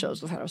watch those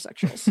shows with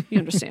heterosexuals. You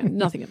understand?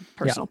 Nothing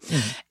personal.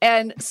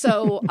 And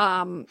so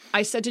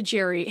I said to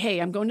Jerry, hey,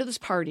 I'm going to this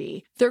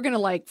party. They're going to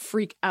like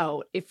freak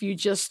out if you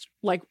just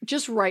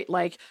write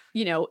like,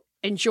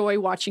 enjoy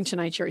watching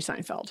tonight, Jerry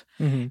Seinfeld.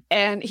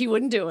 And he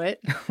wouldn't do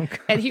it.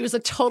 And he was a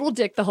total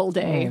dick the whole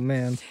day. Oh,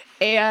 man.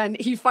 And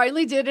he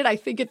finally did it, I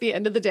think, at the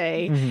end of the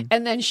day.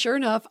 And then sure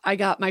enough, I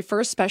got my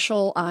first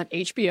special on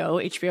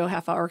HBO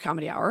Half Hour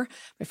Comedy Hour,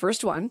 my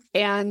first one.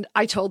 And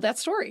I told that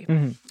story.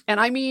 And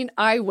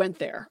I went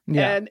there.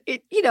 And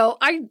it,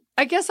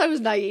 I guess I was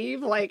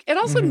naive. And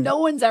also no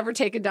one's ever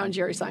taken down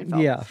Jerry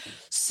Seinfeld. Yeah.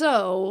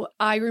 So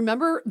I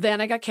remember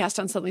then I got cast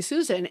on Suddenly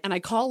Susan and I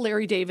called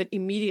Larry David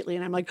immediately.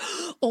 And I'm like,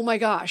 oh my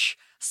gosh.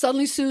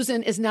 Suddenly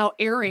Susan is now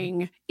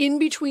airing in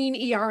between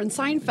ER and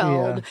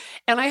Seinfeld.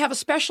 And I have a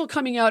special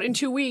coming out in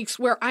 2 weeks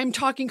where I'm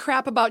talking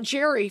crap about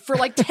Jerry for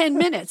like 10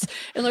 minutes.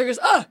 And Larry goes,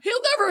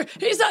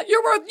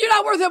 you're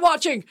not worth him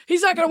watching.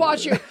 He's not going to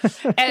watch you.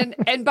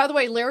 And by the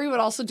way, Larry would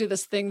also do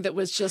this thing that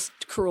was just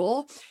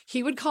cruel.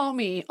 He would call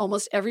me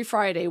almost every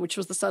Friday, which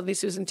was the Suddenly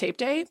Susan tape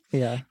day.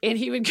 Yeah. And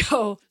he would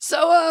go,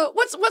 so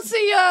what's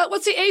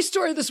the A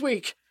story this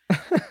week?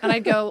 And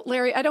I'd go,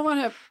 Larry, I don't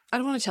want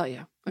to tell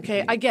you.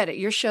 Okay, I get it.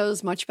 Your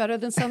show's much better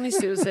than Suddenly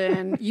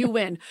Susan. You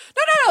win.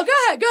 No, go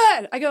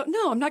ahead. I go,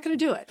 no, I'm not going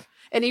to do it.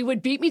 And he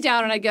would beat me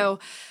down and I go,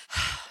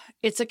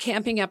 it's a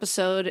camping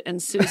episode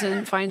and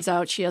Susan finds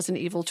out she has an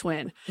evil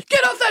twin.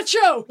 Get off that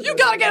show. You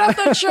got to get off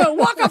that show.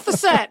 Walk off the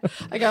set.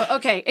 I go,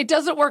 okay, it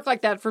doesn't work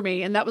like that for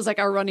me. And that was like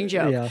our running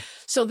joke. Yeah.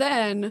 So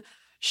then,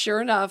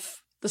 sure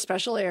enough, the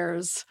special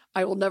airs.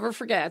 I will never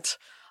forget.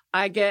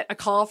 I get a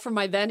call from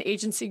my then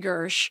agency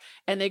Gersh,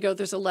 and they go,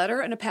 there's a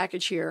letter and a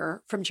package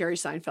here from Jerry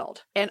Seinfeld.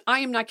 And I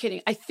am not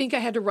kidding. I think I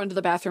had to run to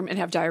the bathroom and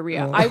have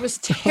diarrhea. I was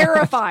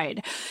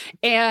terrified.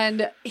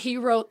 And he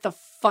wrote the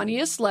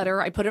funniest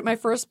letter. I put it in my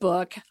first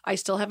book. I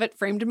still have it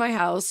framed in my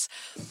house.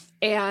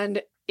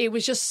 And it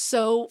was just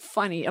so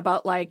funny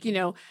about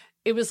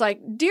it was like,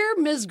 dear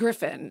Ms.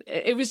 Griffin.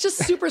 It was just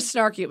super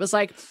snarky. It was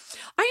like,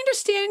 I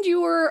understand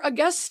you were a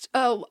guest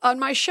on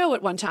my show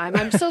at one time.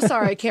 I'm so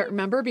sorry I can't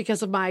remember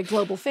because of my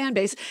global fan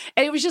base.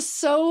 And it was just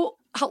so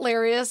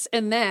hilarious.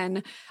 And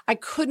then I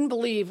couldn't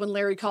believe when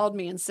Larry called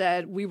me and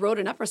said, we wrote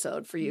an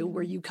episode for you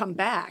where you come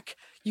back.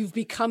 You've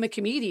become a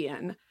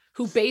comedian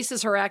who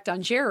bases her act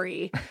on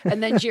Jerry,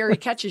 and then Jerry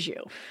catches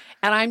you.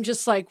 And I'm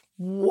just like,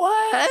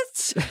 what?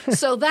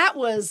 So that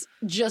was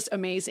just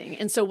amazing.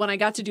 And so when I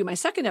got to do my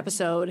second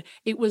episode,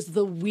 it was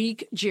the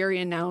week Jerry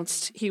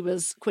announced he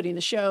was quitting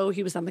the show.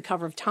 He was on the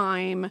cover of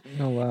Time.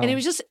 Oh, wow. And it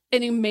was just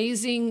an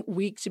amazing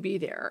week to be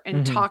there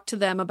and talk to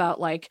them about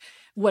like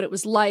what it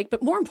was like.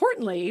 But more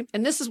importantly,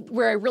 and this is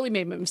where I really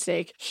made my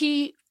mistake,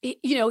 he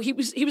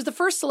was the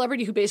first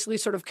celebrity who basically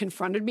sort of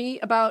confronted me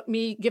about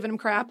me giving him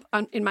crap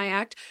in my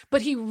act,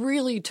 but he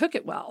really took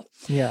it well.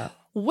 Yeah.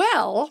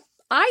 Well,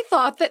 I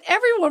thought that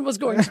everyone was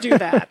going to do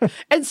that.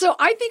 And so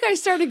I think I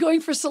started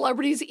going for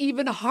celebrities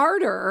even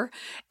harder.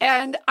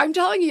 And I'm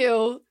telling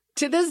you,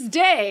 to this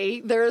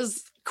day,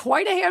 there's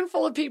quite a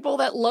handful of people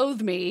that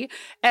loathe me.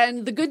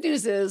 And the good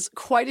news is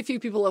quite a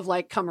few people have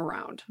like come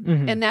around.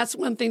 And that's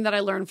one thing that I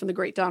learned from the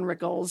great Don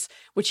Rickles,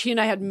 which he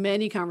and I had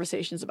many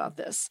conversations about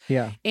this.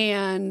 Yeah.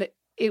 And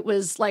it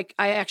was like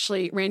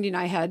Randy and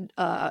I had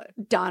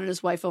Don and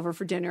his wife over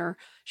for dinner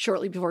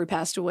shortly before he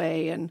passed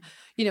away. And,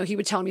 he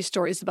would tell me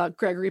stories about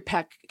Gregory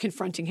Peck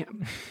confronting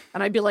him.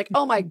 And I'd be like,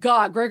 oh my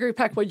God, Gregory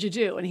Peck, what'd you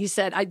do? And he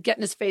said, I'd get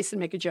in his face and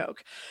make a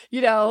joke,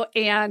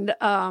 and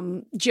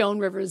Joan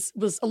Rivers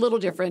was a little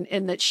different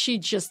in that she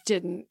just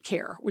didn't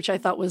care, which I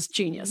thought was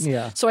genius.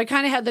 Yeah. So I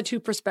kind of had the two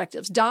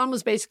perspectives. Don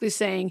was basically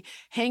saying,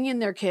 hang in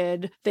there,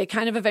 kid. They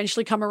kind of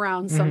eventually come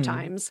around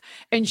sometimes.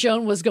 And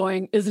Joan was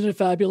going, isn't it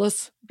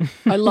fabulous?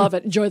 I love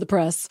it. Enjoy the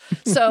press.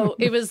 So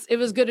it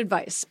was good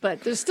advice,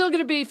 but there's still going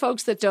to be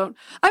folks that don't.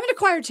 I'm an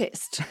acquired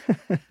taste.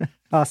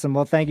 Awesome.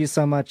 Well, thank you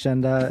so much,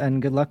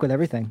 and good luck with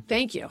everything.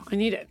 Thank you. I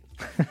need it.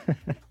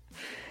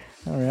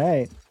 All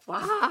right.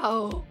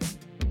 Wow.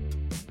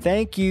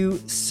 Thank you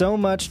so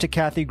much to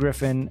Kathy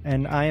Griffin,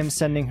 and I am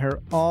sending her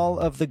all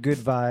of the good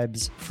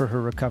vibes for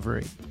her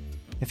recovery.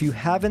 If you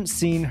haven't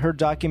seen her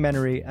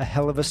documentary, A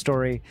Hell of a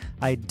Story,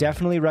 I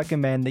definitely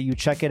recommend that you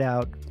check it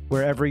out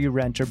wherever you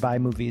rent or buy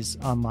movies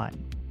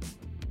online.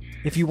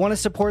 If you want to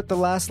support The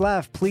Last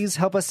Laugh, please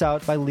help us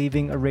out by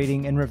leaving a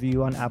rating and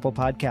review on Apple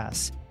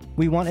Podcasts.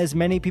 We want as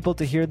many people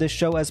to hear this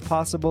show as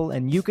possible,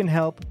 and you can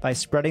help by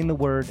spreading the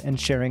word and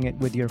sharing it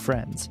with your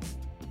friends.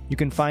 You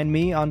can find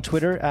me on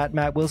Twitter at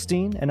Matt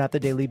Wilstein and at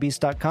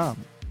thedailybeast.com.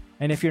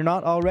 And if you're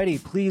not already,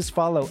 please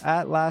follow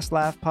at Last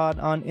Laugh Pod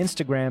on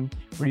Instagram,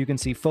 where you can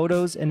see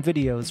photos and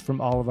videos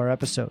from all of our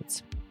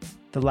episodes.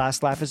 The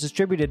Last Laugh is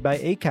distributed by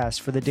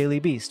Acast for The Daily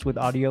Beast, with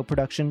audio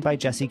production by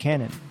Jesse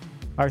Cannon.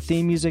 Our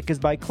theme music is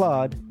by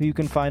Claude, who you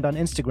can find on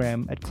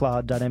Instagram at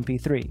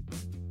claude.mp3.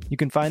 You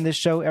can find this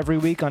show every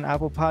week on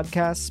Apple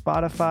Podcasts,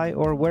 Spotify,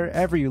 or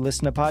wherever you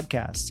listen to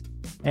podcasts.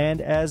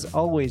 And as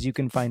always, you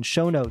can find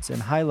show notes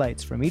and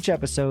highlights from each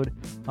episode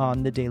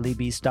on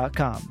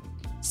thedailybeast.com.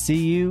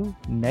 See you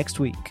next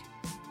week.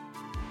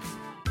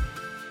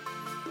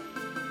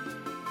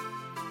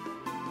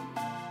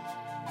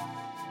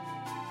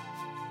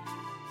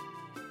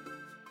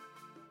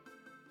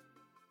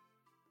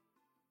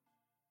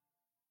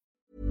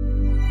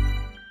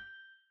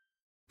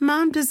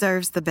 Mom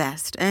deserves the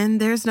best,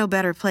 and there's no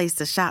better place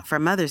to shop for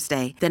Mother's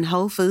Day than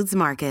Whole Foods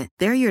Market.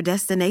 They're your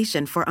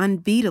destination for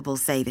unbeatable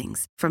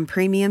savings, from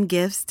premium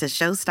gifts to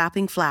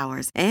show-stopping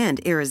flowers and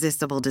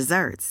irresistible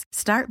desserts.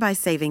 Start by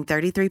saving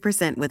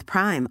 33% with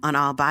Prime on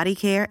all body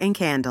care and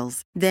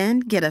candles.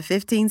 Then get a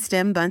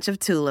 15-stem bunch of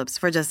tulips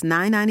for just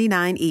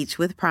 $9.99 each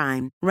with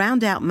Prime.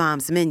 Round out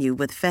Mom's menu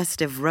with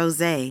festive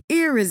rosé,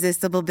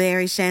 irresistible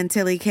berry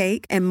chantilly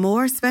cake, and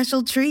more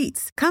special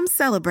treats. Come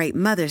celebrate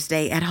Mother's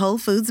Day at Whole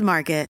Foods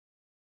Market.